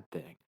bad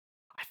thing,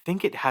 I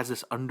think it has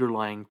this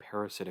underlying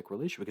parasitic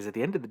relationship because at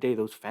the end of the day,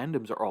 those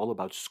fandoms are all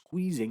about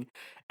squeezing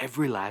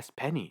every last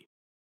penny.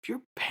 If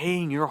you're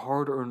paying your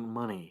hard-earned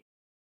money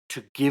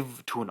to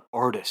give to an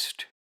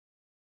artist,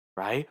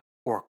 right?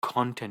 Or a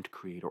content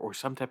creator or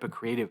some type of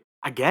creative,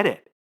 I get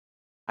it.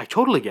 I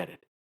totally get it.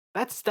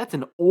 That's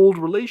an old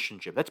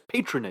relationship. That's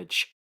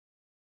patronage.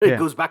 It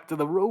goes back to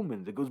the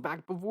Romans. It goes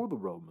back before the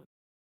Romans.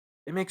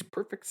 It makes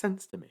perfect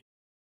sense to me.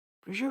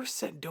 But you're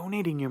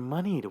donating your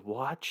money to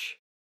watch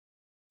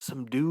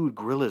some dude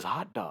grill his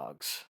hot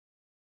dogs.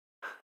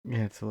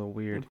 Yeah, it's a little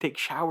weird. And take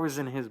showers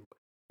in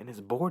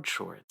his board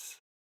shorts.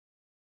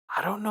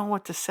 I don't know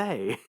what to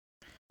say.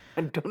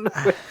 I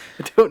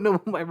don't know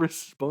what my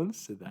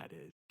response to that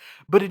is.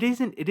 But it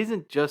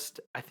isn't just.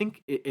 I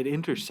think it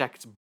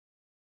intersects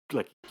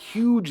like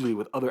hugely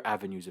with other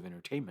avenues of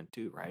entertainment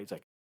too, right? It's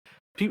like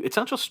it's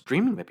not just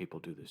streaming that people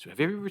do this. Have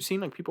you ever seen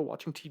like people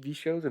watching TV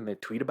shows and they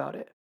tweet about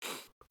it?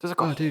 There's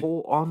like a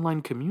whole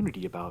online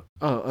community about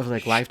of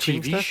like live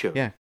TV shows.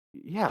 Yeah.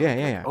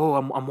 Yeah. Oh,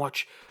 I'm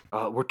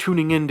we're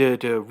tuning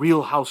into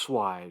Real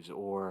Housewives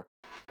or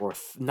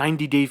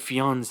 90 Day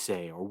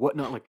Fiance or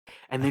whatnot. Like,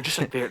 and they just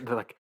like they're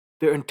like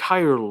their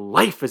entire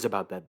life is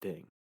about that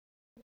thing.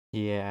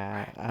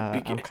 Yeah,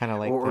 I'm kind of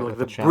like or like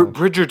the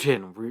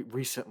Bridgerton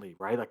recently,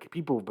 right? Like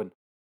people have been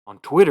on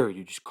Twitter.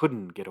 You just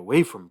couldn't get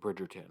away from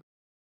Bridgerton.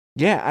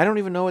 Yeah, I don't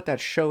even know what that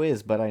show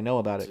is, but I know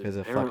about it because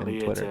of fucking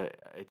Twitter.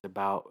 It's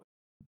about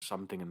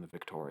something in the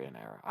Victorian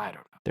era. I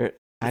don't know.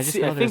 I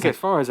think as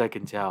far as I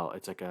can tell,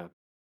 it's like a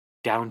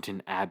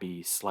Downton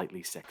Abbey,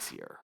 slightly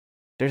sexier.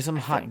 There's some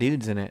hot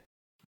dudes in it.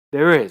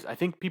 There is. I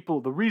think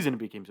the reason it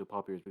became so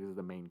popular is because of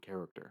the main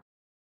character.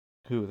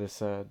 Who,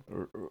 this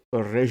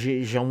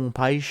Regé-Jean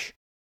Page?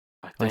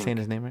 Am I saying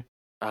his name right?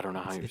 I don't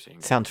know how you're saying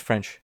it. Sounds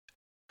French.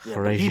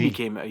 Yeah, he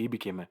became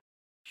a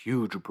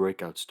huge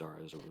breakout star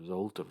as a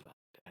result of that.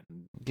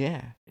 And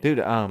yeah, dude.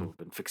 People have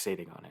been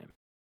fixating on him.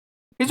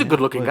 He's a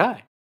good-looking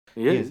guy.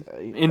 He is.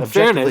 In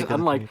fairness,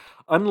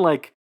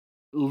 unlike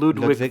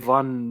Ludwig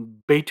von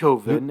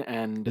Beethoven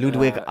and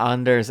Ludwig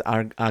Anders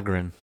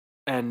Agren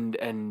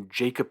and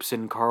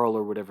Jacobson Carl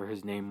or whatever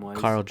his name was.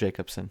 Carl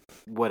Jacobson.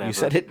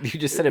 Whatever. You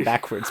just said it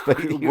backwards,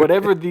 but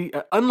whatever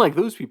unlike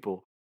those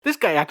people, this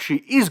guy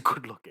actually is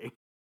good-looking.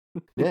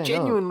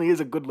 Genuinely is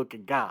a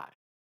good-looking guy.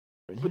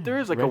 But there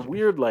is like a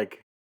weird an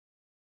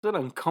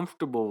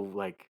uncomfortable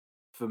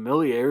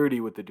familiarity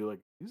with the dude. Like,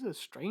 he's a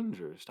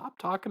stranger. Stop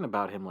talking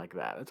about him like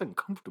that. That's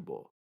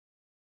uncomfortable.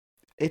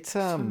 It's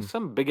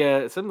some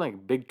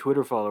big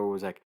Twitter follower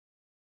was like,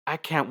 I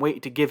can't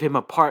wait to give him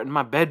a part in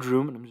my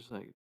bedroom, and I'm just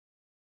like,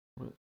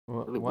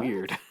 really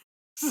weird.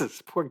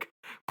 This poor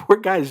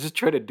guy is just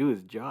trying to do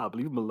his job.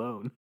 Leave him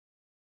alone.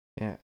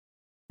 Yeah,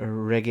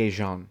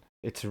 Regé-Jean.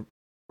 It's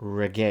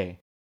reggae.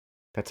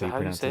 That's how you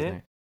pronounce his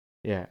name.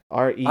 Yeah,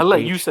 R-E-H. I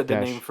let you say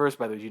the name first.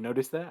 By the way, did you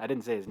notice that? I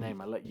didn't say his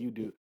name. I let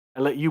you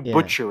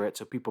butcher it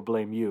so people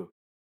blame you.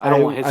 I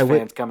don't want his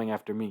fans coming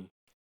after me.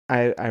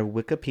 I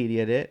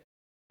Wikipedia'd it,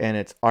 and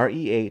it's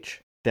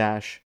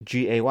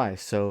REH-GAY.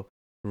 So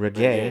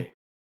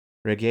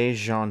Reggae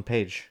Jean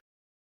Page.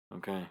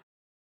 Okay.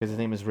 Because his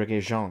name is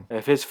Reggae Jean.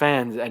 If his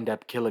fans end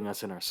up killing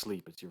us in our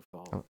sleep, it's your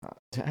fault.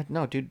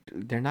 No, dude,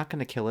 they're not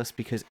gonna kill us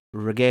because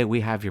Reggae,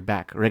 we have your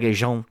back. Reggae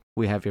Jean,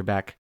 we have your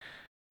back.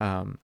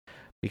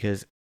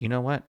 Because you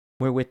know what?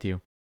 We're with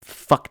you.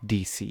 Fuck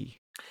DC.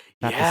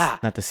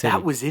 Not the city.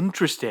 That was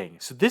interesting.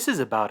 So this is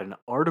about an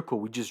article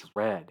we just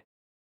read.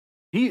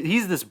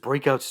 He's this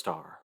breakout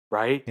star,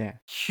 right? Yeah.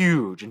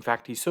 Huge. In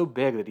fact, he's so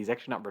big that he's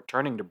actually not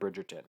returning to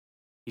Bridgerton.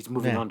 He's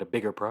moving on to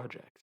bigger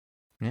projects.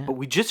 Yeah. But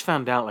we just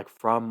found out, like,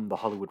 from the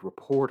Hollywood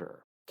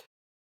Reporter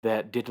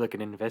that did like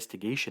an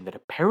investigation that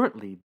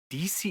apparently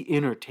DC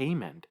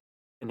Entertainment,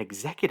 an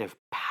executive,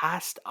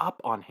 passed up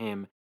on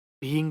him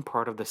being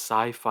part of the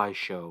sci-fi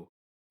show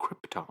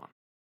Krypton.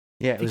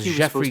 Yeah, it was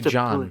Jeffrey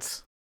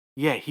Johns.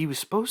 Yeah, he was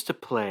supposed to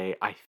play,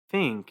 I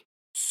think,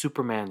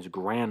 Superman's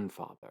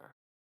grandfather.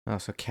 Oh,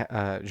 so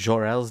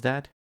Jor-El's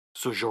dad?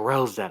 So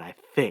Jor-El's dad, I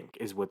think,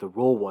 is what the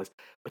role was.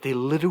 But they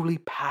literally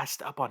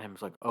passed up on him.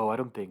 It's like, oh, I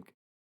don't think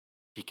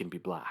he can be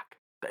black.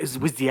 That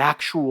was the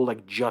actual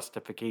like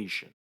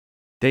justification.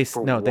 They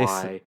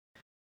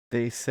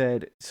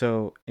said,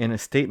 so in a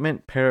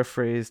statement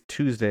paraphrased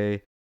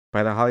Tuesday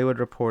by the Hollywood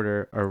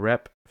Reporter, a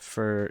rep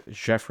for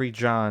Jeffrey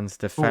Johns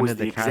defended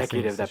the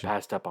executive that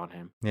passed up on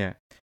him. Yeah.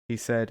 He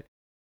said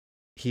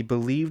he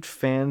believed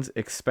fans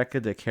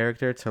expected the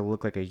character to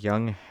look like a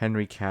young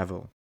Henry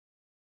Cavill,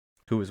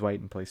 who was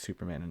white and plays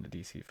Superman in the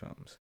DC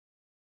films.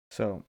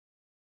 So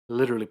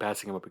literally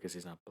passing him up because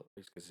he's not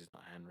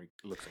Henry.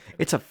 Looks like Henry.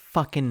 It's a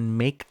fucking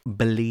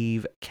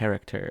make-believe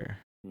character.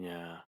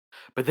 Yeah.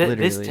 But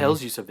this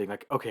tells you something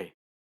like, okay,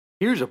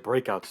 here's a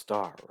breakout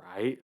star,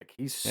 right? Like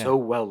he's so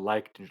well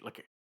liked.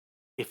 Like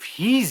if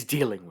he's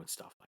dealing with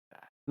stuff like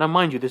that. Now,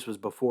 mind you, this was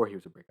before he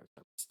was a breakout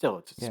star. Still,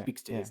 it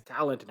speaks to his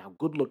talent and how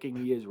good looking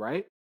he is,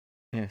 right?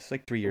 Yeah, it's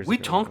like 3 years we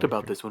ago. We talked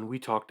about this when we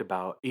talked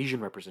about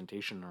Asian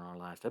representation in our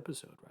last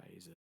episode, right?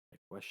 The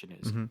question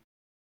is,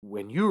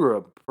 when you're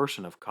a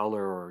person of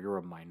color or you're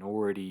a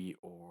minority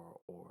or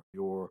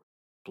you're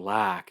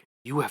black,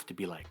 you have to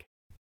be like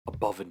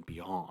above and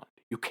beyond.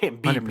 You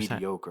can't be 100%.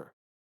 Mediocre.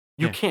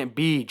 You can't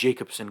be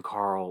Jacobson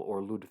Carl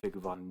or Ludwig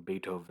von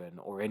Beethoven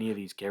or any of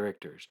these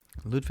characters.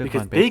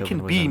 Because they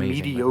can be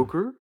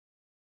mediocre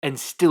and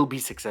still be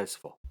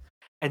successful.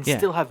 And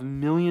still have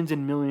millions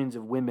and millions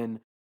of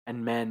women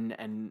and men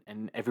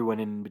and everyone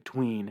in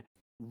between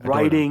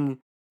writing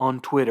on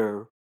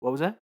Twitter. What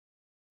was that?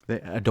 They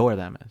adore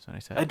them, is what I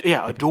said.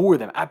 Adore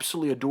them.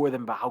 Absolutely adore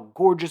them about how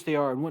gorgeous they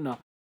are and whatnot.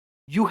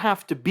 You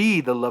have to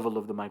be the level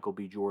of the Michael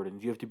B.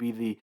 Jordans. You have to be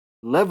the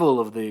level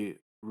of the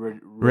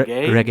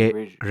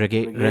Reggae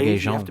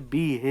Jean. You have to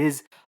be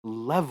his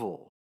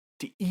level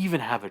to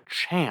even have a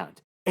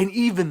chance. And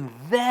even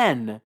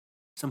then,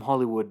 some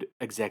Hollywood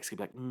execs could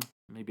be like,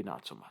 maybe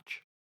not so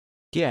much.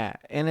 Yeah,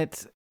 and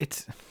it's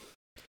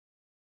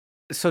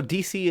so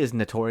DC is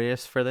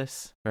notorious for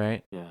this,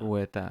 right? Yeah.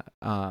 With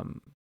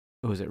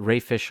who was it? Ray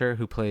Fisher,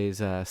 who plays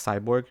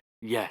Cyborg.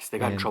 Yes, they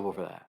got in trouble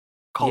for that.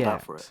 Called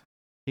out for it.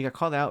 He got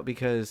called out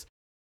because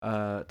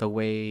the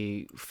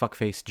way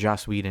fuckface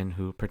Joss Whedon,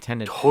 who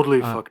pretended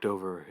totally fucked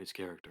over his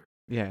character.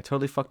 Yeah,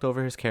 totally fucked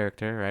over his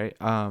character, right?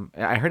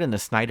 I heard in the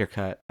Snyder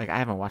Cut, like I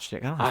haven't watched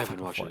it. I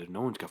haven't watched it.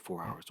 No one's got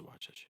 4 hours to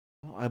watch that shit.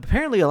 Well,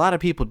 apparently, a lot of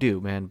people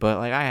do, man, but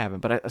like I haven't.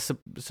 But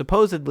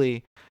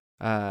supposedly,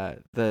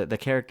 the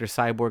character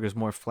Cyborg is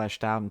more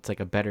fleshed out, and it's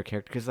like a better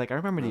character. Because like I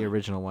remember the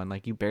original one,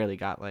 like you barely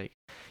got like,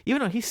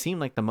 even though he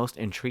seemed like the most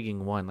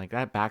intriguing one, like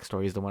that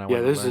backstory is the one I want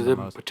to learn the most. Yeah,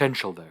 there's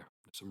potential there.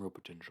 There's some real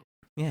potential.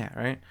 Yeah,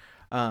 right.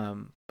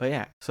 But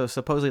yeah, so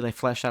supposedly they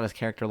fleshed out his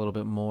character a little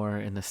bit more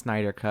in the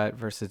Snyder Cut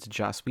versus the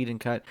Joss Whedon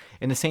cut,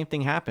 and the same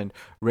thing happened.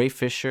 Ray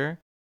Fisher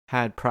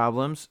had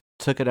problems,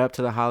 took it up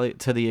to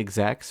the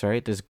execs,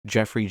 right? This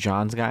Jeffrey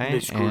Johns guy, and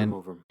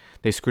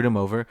they screwed him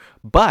over.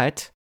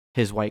 But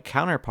his white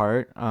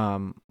counterpart,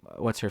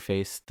 what's her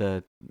face,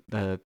 the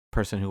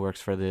person who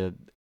works for the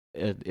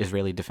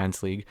Israeli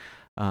Defense League,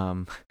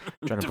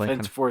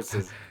 Defense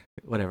Forces.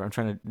 Whatever. I'm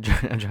trying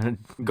to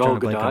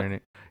blank on her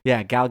name.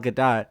 Yeah, Gal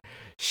Gadot.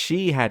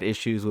 She had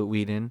issues with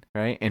Whedon,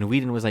 right? And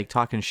Whedon was like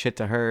talking shit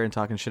to her and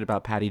talking shit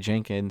about Patty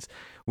Jenkins.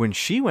 When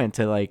she went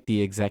to like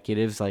the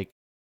executives, like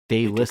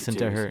they listened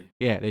to her.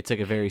 Yeah, they took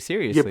it very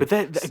seriously. Yeah, but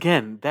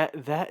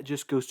that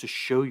just goes to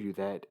show you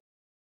that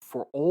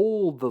for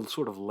all the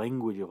sort of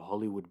language of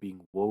Hollywood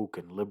being woke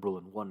and liberal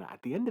and whatnot,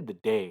 at the end of the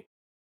day,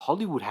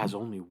 Hollywood has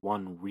only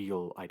one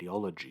real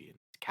ideology: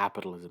 it's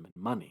capitalism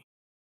and money.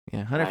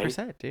 Yeah,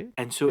 100%, dude.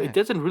 And so it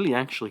doesn't really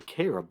actually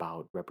care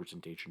about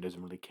representation. It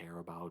doesn't really care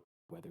about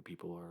whether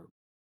people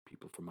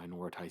from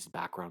minoritized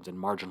backgrounds and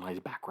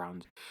marginalized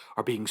backgrounds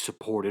are being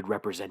supported,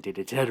 represented,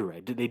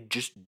 etc. It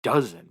just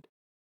doesn't.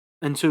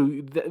 And so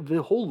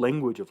the whole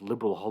language of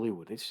liberal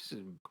Hollywood is just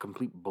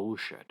complete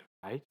bullshit,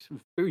 right? It's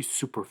very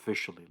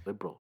superficially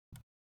liberal.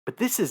 But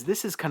this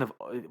is kind of,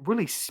 it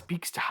really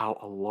speaks to how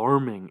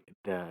alarming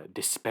the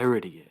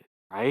disparity is,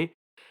 right?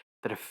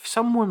 That if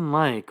someone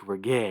like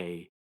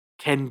Reggae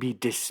can be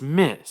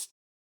dismissed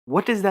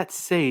What does that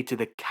say to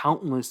the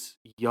countless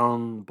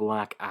young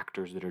black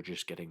actors that are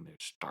just getting their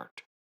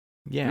start?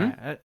 Hmm?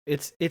 Yeah,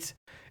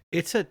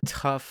 it's a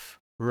tough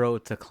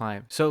road to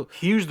climb. So,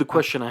 Here's the uh,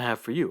 question I have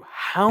for you.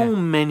 How yeah,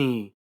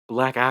 many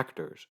black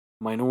actors,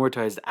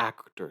 minoritized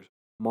actors,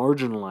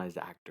 marginalized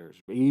actors,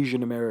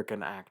 Asian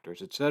American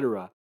actors,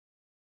 etc.,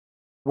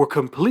 were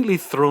completely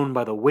thrown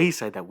by the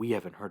wayside that we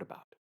haven't heard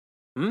about?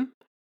 Hmm?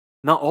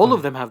 Not all of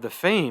okay, them have the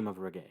fame of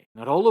reggae.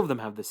 Not all of them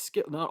have the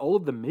skill. Not all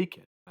of them make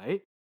it,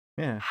 right?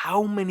 yeah.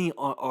 How many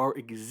are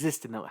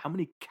exist in that? How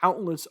many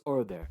countless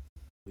are there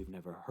we've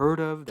never heard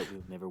of, that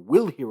we never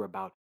will hear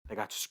about, that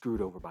got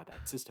screwed over by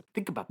that system?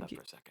 Think about that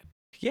for a second.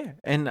 Yeah,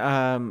 and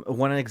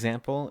one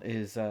example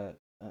is I'm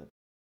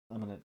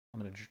gonna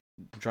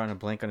draw a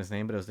blank on his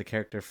name, but it was the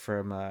character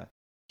from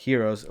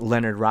Heroes,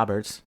 Leonard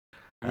Roberts.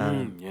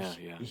 Yeah, yeah,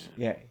 yeah.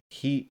 Yeah,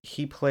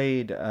 he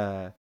played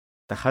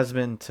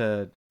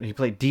he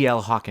played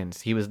D.L.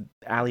 Hawkins. He was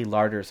Ali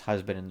Larter's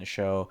husband in the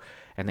show,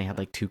 and they had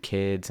like two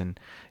kids, and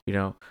you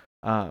know,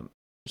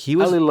 he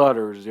was Ali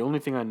Lauder is the only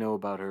thing I know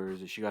about her is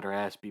that she got her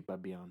ass beat by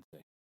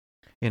Beyonce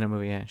in a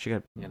movie. Yeah, she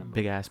got in a a big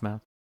movie. ass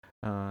mouth.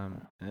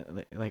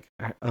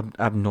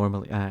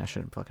 Abnormally, I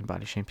shouldn't fucking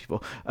body shame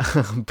people.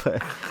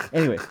 But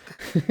anyways,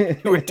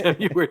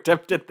 You were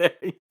tempted there.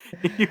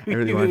 I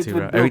really want It's to,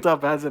 been bro. built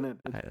up, hasn't it?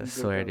 It's I been built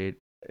swear, up. dude.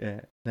 Yeah.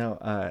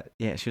 No,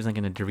 yeah, she was like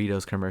in a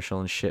Doritos commercial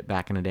and shit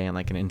back in the day, in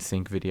like an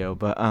NSYNC video.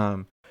 But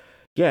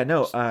yeah,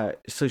 no,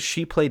 so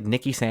she played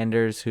Nikki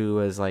Sanders, who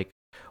was like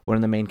one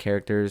of the main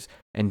characters,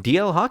 and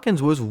D.L.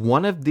 Hawkins was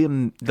one of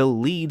the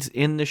leads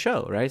in the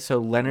show, right? So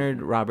Leonard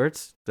Mhm.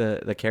 Roberts,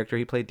 the character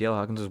he played, D.L.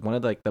 Hawkins, was one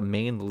of like the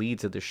main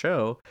leads of the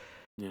show,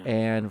 Yeah.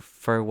 and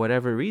for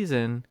whatever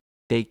reason,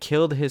 they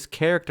killed his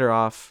character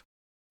off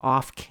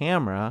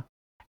camera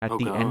at Oh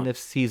the end God. of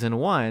season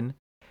 1,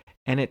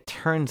 and it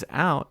turns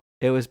out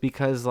it was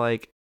because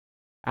like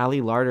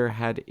Ali Larter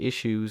had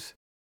issues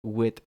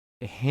with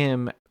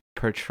him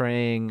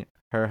portraying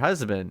her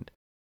husband,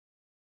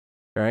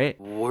 right?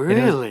 And it was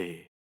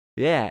Really?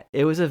 yeah,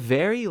 it was a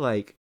very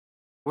like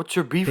What's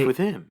her beef they with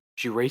him?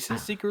 She racist uh,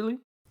 secretly? Is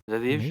that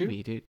the issue?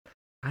 maybe, dude.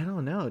 I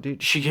don't know,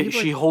 dude. He She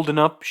like holding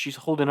up. She's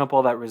holding up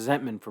all that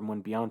resentment from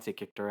when Beyonce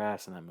kicked her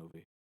ass in that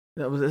movie.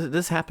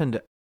 this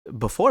happened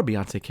before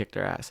Beyonce kicked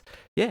her ass.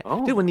 Yeah, dude.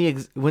 Oh,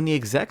 When the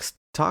execs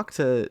talk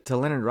to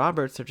Leonard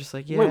Roberts, they're just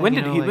like, wait. yeah, When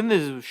you did know, he? like When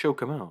did the show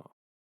come out?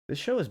 the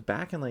show is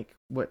back in like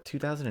what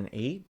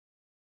 2008.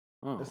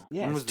 Oh,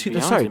 Yeah, when it's was the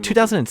sorry, Beyonce movie?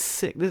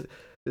 2006.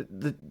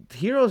 The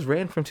Heroes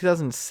ran from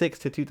 2006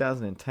 to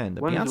 2010.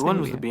 The Beyonce When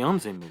was movie, the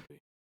Beyonce movie?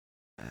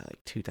 like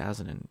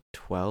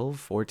 2012,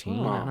 14.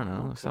 I Oh, don't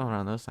know, okay. somewhere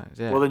around those times.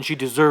 Yeah, Well, then she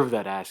deserved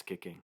that ass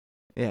kicking.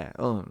 yeah.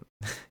 Oh, in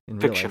real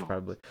life, Fictional,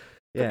 probably.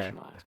 Yeah.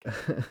 fictional ass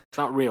kicking. It's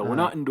not real. We're uh,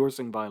 not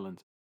endorsing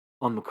violence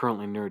on the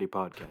Currently Nerdy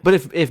podcast. but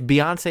if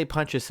Beyonce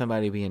punches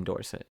somebody, we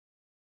endorse it.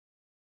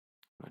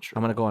 Not sure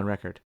I'm gonna about go on that.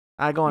 record.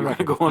 I go on You're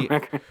gonna record. go on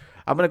record.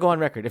 I'm gonna go on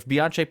record. If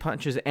Beyonce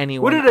punches What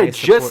anyone, did I I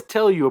support. just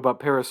tell you about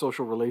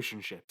parasocial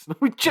relationships?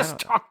 We I just don't.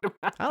 talked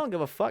about. I don't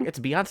give a fuck. It's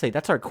Beyonce.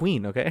 That's our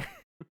queen. Okay.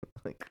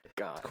 Like,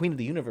 God, queen of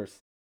the universe.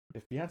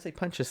 If Beyonce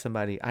punches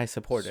somebody, I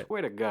support it.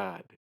 swear to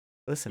God,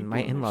 Listen, my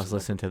people and their in-laws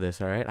listen to this,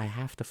 all right? I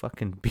have to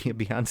fucking be a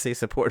Beyonce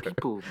supporter.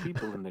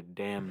 people and their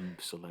damn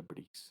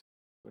celebrities.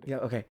 Swear to Yeah,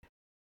 God. okay.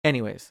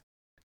 Anyways,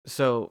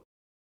 so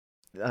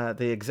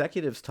the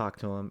executives talked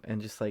to him and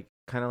just like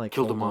kind of like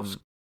Killed told him off. him,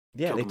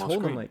 yeah, Killed they him off told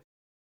him screen. like,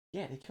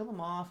 yeah, they killed him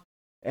off,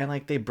 and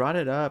like they brought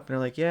it up and they're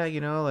like, yeah,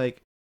 you know,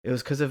 like it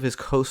was because of his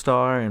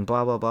co-star and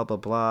blah blah blah blah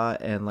blah,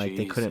 and like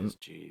they couldn't,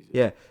 Jesus.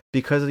 yeah,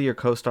 because of your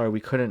co-star, we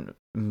couldn't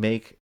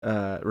make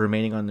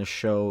remaining on the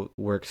show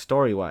work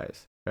story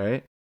wise,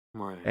 right?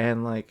 Right.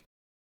 And like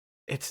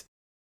it's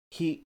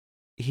he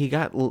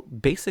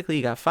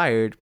basically got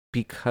fired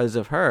because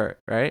of her,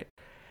 right?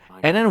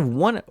 And then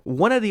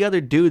one of the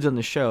other dudes on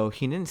the show,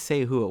 he didn't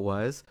say who it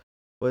was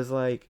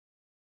like,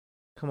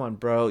 come on,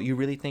 bro, you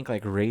really think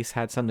like race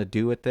had something to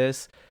do with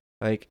this?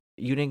 Like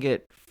you didn't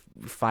get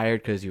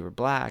fired because you were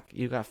black.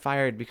 You got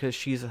fired because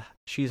she's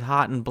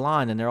hot and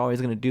blonde, and they're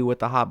always gonna do what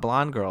the hot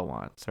blonde girl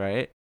wants,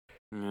 right?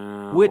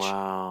 Which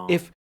Wow.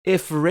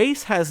 if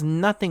race has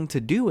nothing to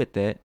do with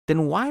it,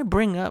 then why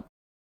bring up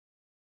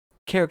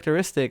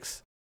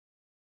characteristics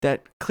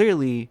that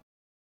clearly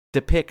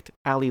depict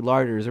Ali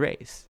Larter's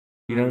race?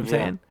 You know what I'm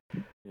saying?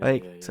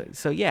 Like,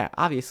 so yeah,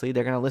 obviously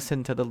they're gonna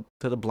listen to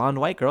the blonde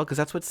white girl because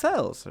that's what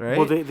sells, right?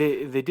 Well,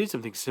 they did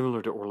something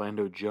similar to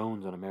Orlando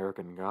Jones on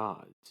American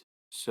Gods.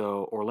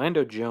 So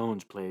Orlando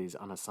Jones plays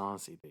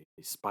Anasazi, the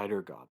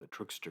spider god, the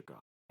trickster god,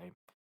 right?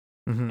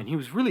 Mm-hmm. And he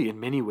was really, in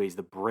many ways,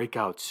 the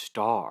breakout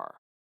star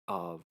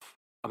of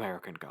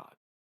American Gods.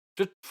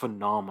 Just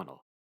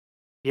phenomenal.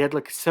 He had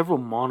like several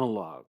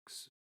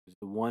monologues.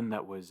 The one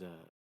that was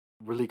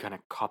really kind of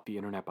caught the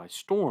internet by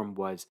storm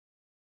was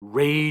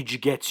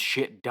rage gets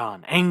shit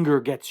done, anger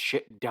gets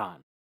shit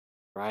done,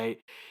 right?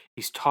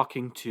 He's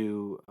talking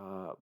to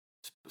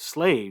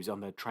slaves on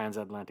the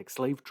transatlantic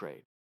slave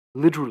trade.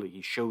 Literally,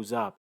 he shows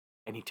up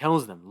and he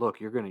tells them, "Look,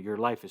 your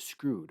life is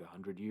screwed.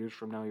 100 years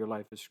from now, your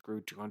life is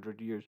screwed. 200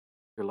 years."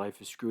 your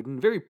life is screwed. And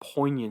a very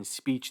poignant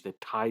speech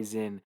that ties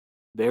in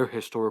their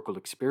historical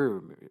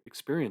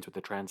experience with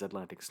the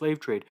transatlantic slave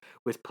trade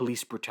with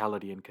police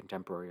brutality in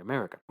contemporary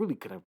America. Really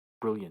kind of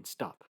brilliant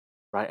stuff,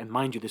 right? And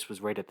mind you, this was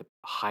right at the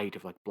height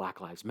of like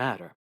Black Lives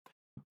Matter.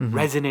 Mm-hmm.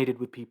 Resonated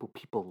with people.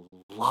 People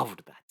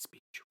loved that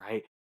speech,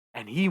 right?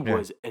 And he Yeah.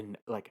 was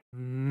like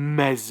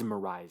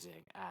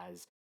mesmerizing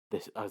as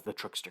the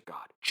trickster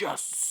god.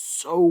 Just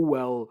so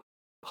well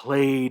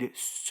played,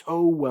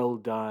 so well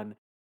done,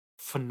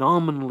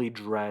 phenomenally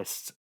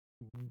dressed,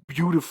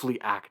 beautifully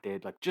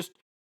acted, like just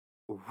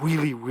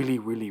really, really,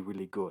 really,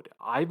 really good.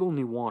 I've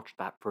only watched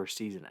that first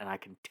season, and I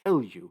can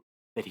tell you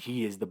that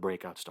he is the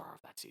breakout star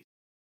of that season.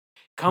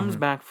 Comes Mm-hmm.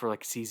 back for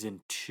like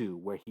season 2,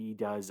 where he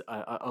does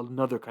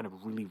another kind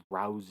of really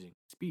rousing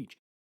speech.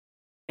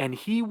 And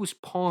he was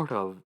part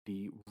of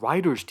the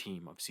writers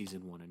team of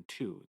season 1 and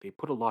 2. They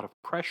put a lot of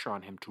pressure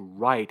on him to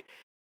write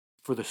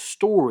for the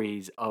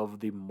stories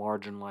of the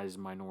marginalized,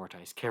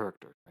 minoritized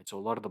characters. Right? So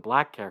a lot of the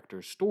black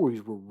characters'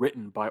 stories were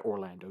written by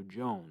Orlando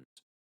Jones,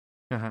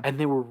 Uh-huh. and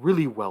they were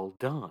really well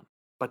done.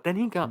 But then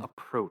he got Mm.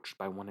 approached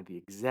by one of the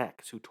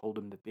execs who told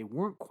him that they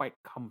weren't quite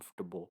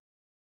comfortable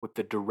with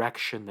the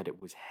direction that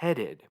it was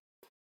headed,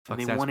 and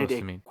they Fuck's that wanted supposed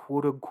a to mean?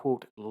 quote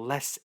unquote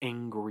less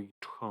angry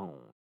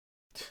tone.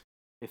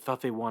 They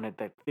thought they wanted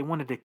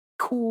to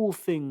cool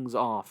things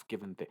off,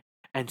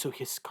 and so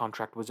his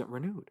contract wasn't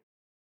renewed.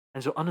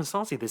 And so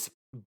Anasazi, this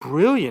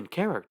brilliant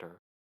character,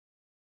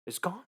 is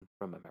gone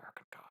from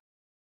American God.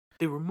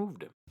 They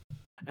removed him.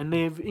 And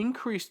they've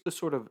increased the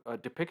sort of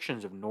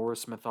depictions of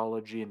Norse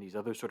mythology and these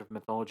other sort of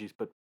mythologies,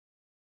 but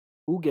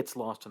who gets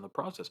lost in the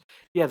process?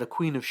 Yeah, the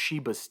Queen of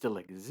Sheba still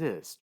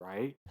exists,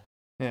 right?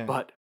 Yeah.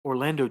 But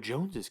Orlando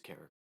Jones's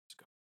character is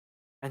gone.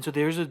 And so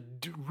there's a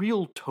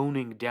real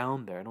toning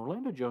down there. And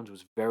Orlando Jones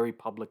was very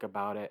public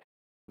about it,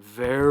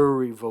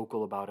 very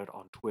vocal about it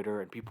on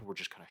Twitter, and people were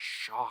just kind of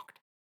shocked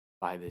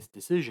by this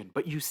decision.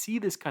 But you see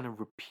this kind of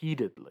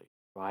repeatedly,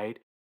 right?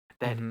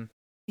 That Mm-hmm.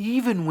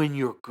 even when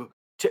you're good,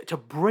 to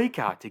break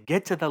out, to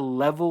get to the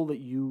level that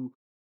you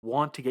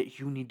want to get,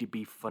 you need to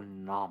be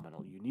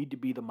phenomenal. You need to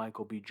be the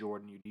Michael B.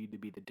 Jordan. You need to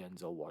be the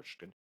Denzel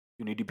Washington.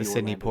 You need to The be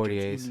Sidney Orlando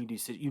Jones.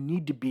 Poitiers. You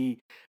need to be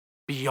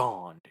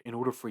beyond in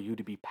order for you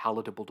to be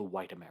palatable to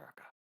white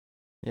America.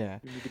 Yeah.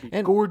 You need to be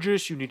And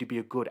gorgeous. You need to be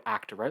a good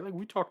actor, right? Like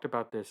we talked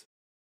about this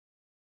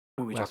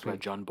when we talked last about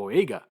week. John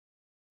Boyega,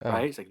 Oh.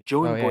 right? It's like Oh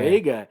John yeah, yeah.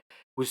 Boyega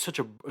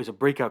was a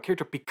breakout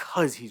character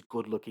because he's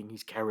good looking,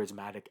 he's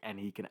charismatic, and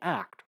he can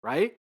act,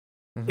 right?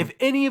 Mm-hmm. If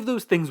any of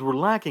those things were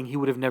lacking, he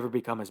would have never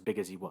become as big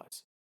as he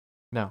was.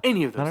 No.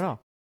 Any of Not those at things,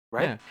 all.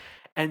 right? Yeah.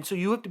 And so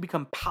you have to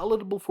become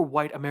palatable for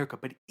white America.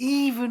 But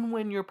even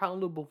when you're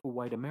palatable for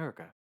white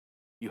America,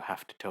 you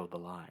have to toe the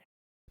line.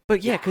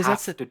 But You yeah, because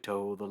have to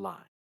toe the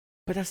line.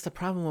 but that's the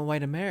problem with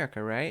white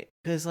America, right?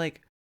 Because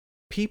like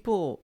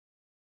people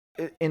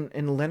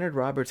in Leonard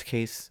Roberts'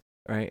 case,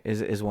 right,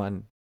 is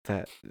one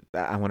that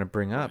I want to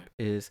bring Right. up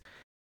is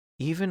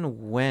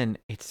even when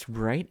it's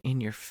right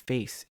in your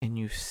face and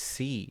you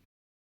see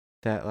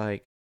that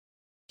like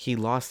he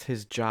lost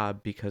his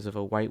job because of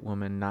a white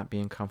woman not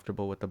being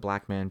comfortable with the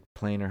black man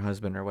playing her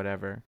husband or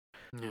whatever.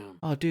 Yeah.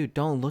 Oh, dude,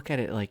 don't look at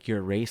it like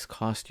your race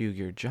cost you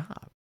your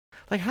job.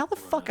 Like, how the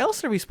fuck Right.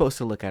 else are we supposed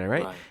to look at it,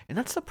 right? Right. And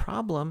that's the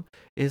problem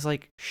is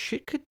like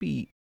shit could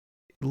be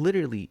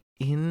literally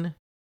in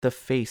the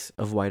face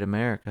of white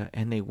America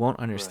and they won't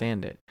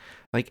understand it.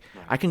 Like,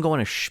 Right. I can go on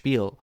a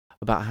spiel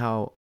about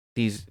how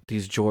these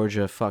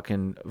Georgia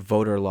fucking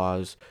voter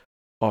laws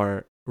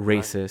are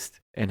racist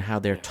and how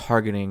they're Yeah.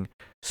 targeting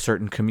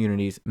certain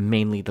communities,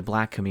 mainly the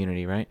black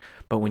community, right?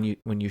 But when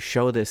you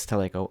show this to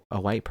like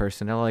a white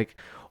person, they're like,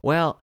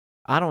 well,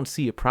 I don't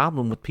see a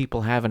problem with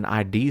people having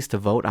IDs to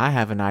vote. I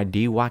have an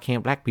ID. Why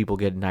can't black people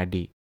get an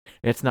ID?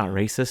 It's not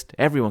racist.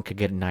 Everyone could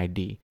get an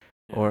ID.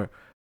 Yeah. Or,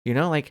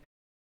 like,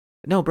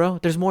 no, bro,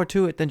 there's more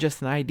to it than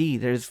just an ID.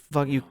 There's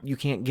you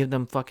can't give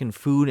them fucking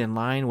food in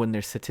line when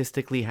they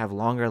statistically have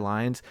longer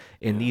lines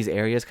in these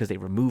areas because they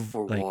remove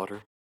or like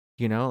water.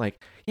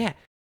 like yeah,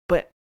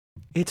 but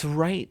it's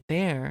right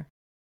there,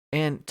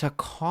 and to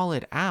call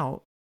it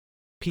out,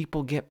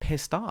 people get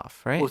pissed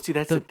off, right? Well, see,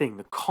 that's the thing.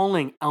 The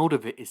calling out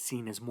of it is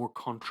seen as more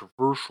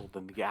controversial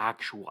than the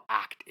actual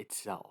act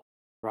itself,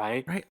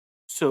 right? Right.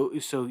 So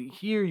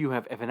here you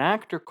have, if an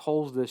actor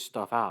calls this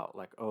stuff out,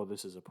 like, oh,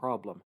 this is a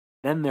problem,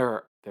 then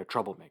they're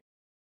troublemakers.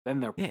 Then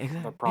they're Yeah,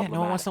 problematic.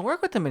 no one wants to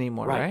work with them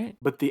anymore, right?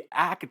 But the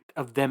act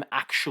of them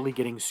actually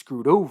getting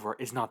screwed over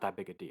is not that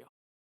big a deal.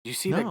 You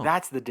see, like, No.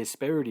 that's the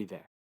disparity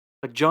there.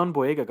 Like, John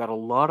Boyega got a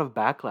lot of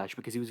backlash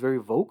because he was very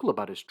vocal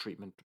about his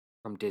treatment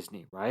from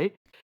Disney, right?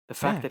 The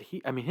fact that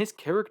his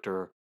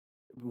character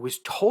was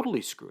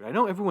totally screwed. I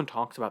know everyone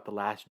talks about The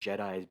Last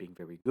Jedi as being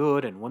very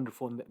good and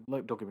wonderful, and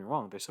don't get me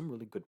wrong, there's some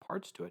really good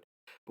parts to it.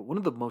 But one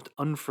of the most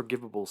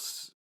unforgivable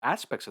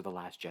aspects of The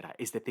Last Jedi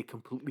is that they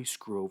completely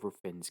screw over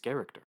Finn's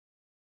character.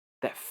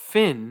 That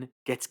Finn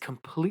gets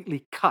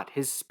completely cut.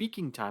 His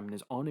speaking time and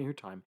his on-air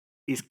time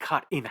is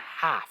cut in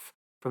half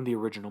from the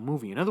original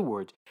movie. In other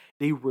words,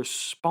 they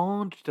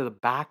respond to the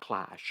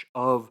backlash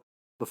of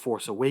The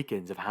Force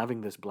Awakens of having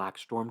this black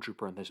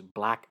stormtrooper and this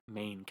black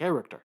main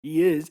character.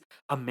 He is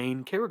a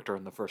main character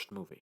in the first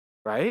movie,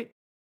 right?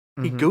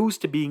 He Mm-hmm. goes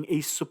to being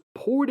a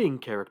supporting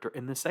character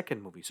in the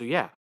second movie. So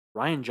yeah,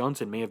 Rian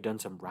Johnson may have done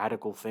some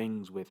radical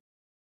things with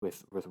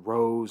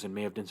Rose, and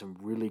may have done some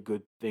really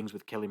good things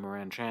with Kelly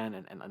Moran Chan,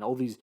 and all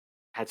these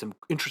had some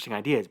interesting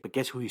ideas. But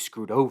guess who he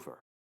screwed over?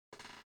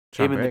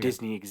 John Him and the Boyega.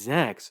 Disney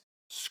execs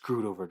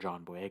screwed over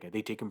John Boyega.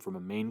 They take him from a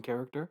main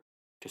character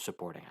to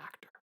supporting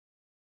actor.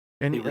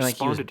 And They like he was,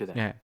 responded to that.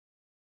 yeah,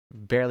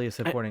 barely a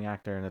supporting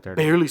actor in the third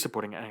one. Barely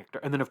supporting actor.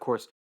 And then, of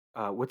course,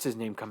 what's his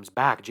name comes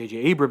back, J.J.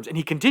 Abrams, and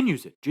he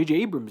continues it. J.J.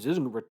 Abrams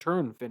doesn't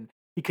return Finn.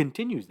 He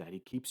continues that. He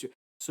keeps you.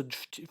 So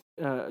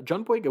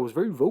John Boyega was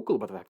very vocal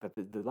about the fact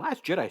that the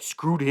Last Jedi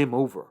screwed him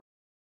over.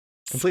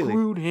 Completely.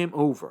 Screwed him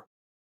over.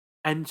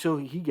 And so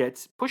he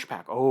gets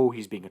pushback. Oh,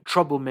 he's being a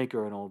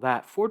troublemaker and all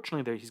that.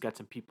 Fortunately, there he's got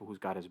some people who's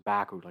got his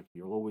back who are like,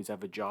 you'll always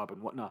have a job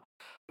and whatnot.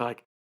 But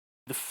like,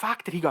 the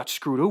fact that he got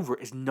screwed over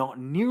is not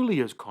nearly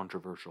as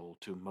controversial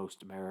to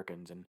most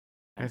Americans and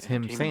As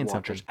him entertainment saying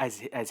watchers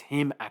something. as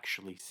him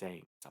actually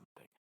saying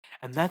something.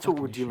 And It's that's what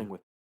we're fucking dealing issue.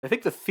 with. I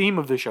think the theme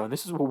of the show, and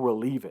this is where we'll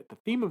leave it. The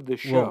theme of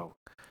this Well, show.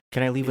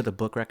 can I leave is- with a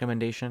book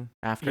recommendation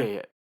after?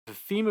 Yeah. The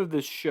theme of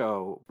this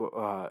show.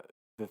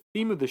 The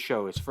theme of the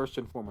show is first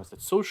and foremost that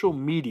social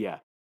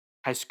media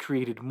has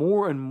created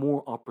more and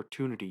more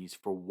opportunities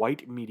for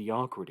white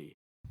mediocrity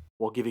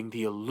while giving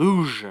the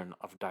illusion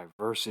of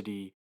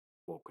diversity,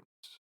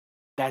 wokeness.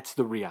 That's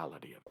the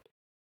reality of it.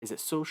 Is that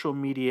social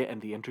media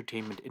and the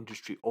entertainment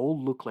industry all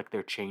look like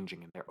they're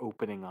changing and they're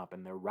opening up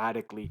and they're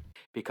radically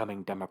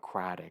becoming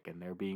democratic and they're being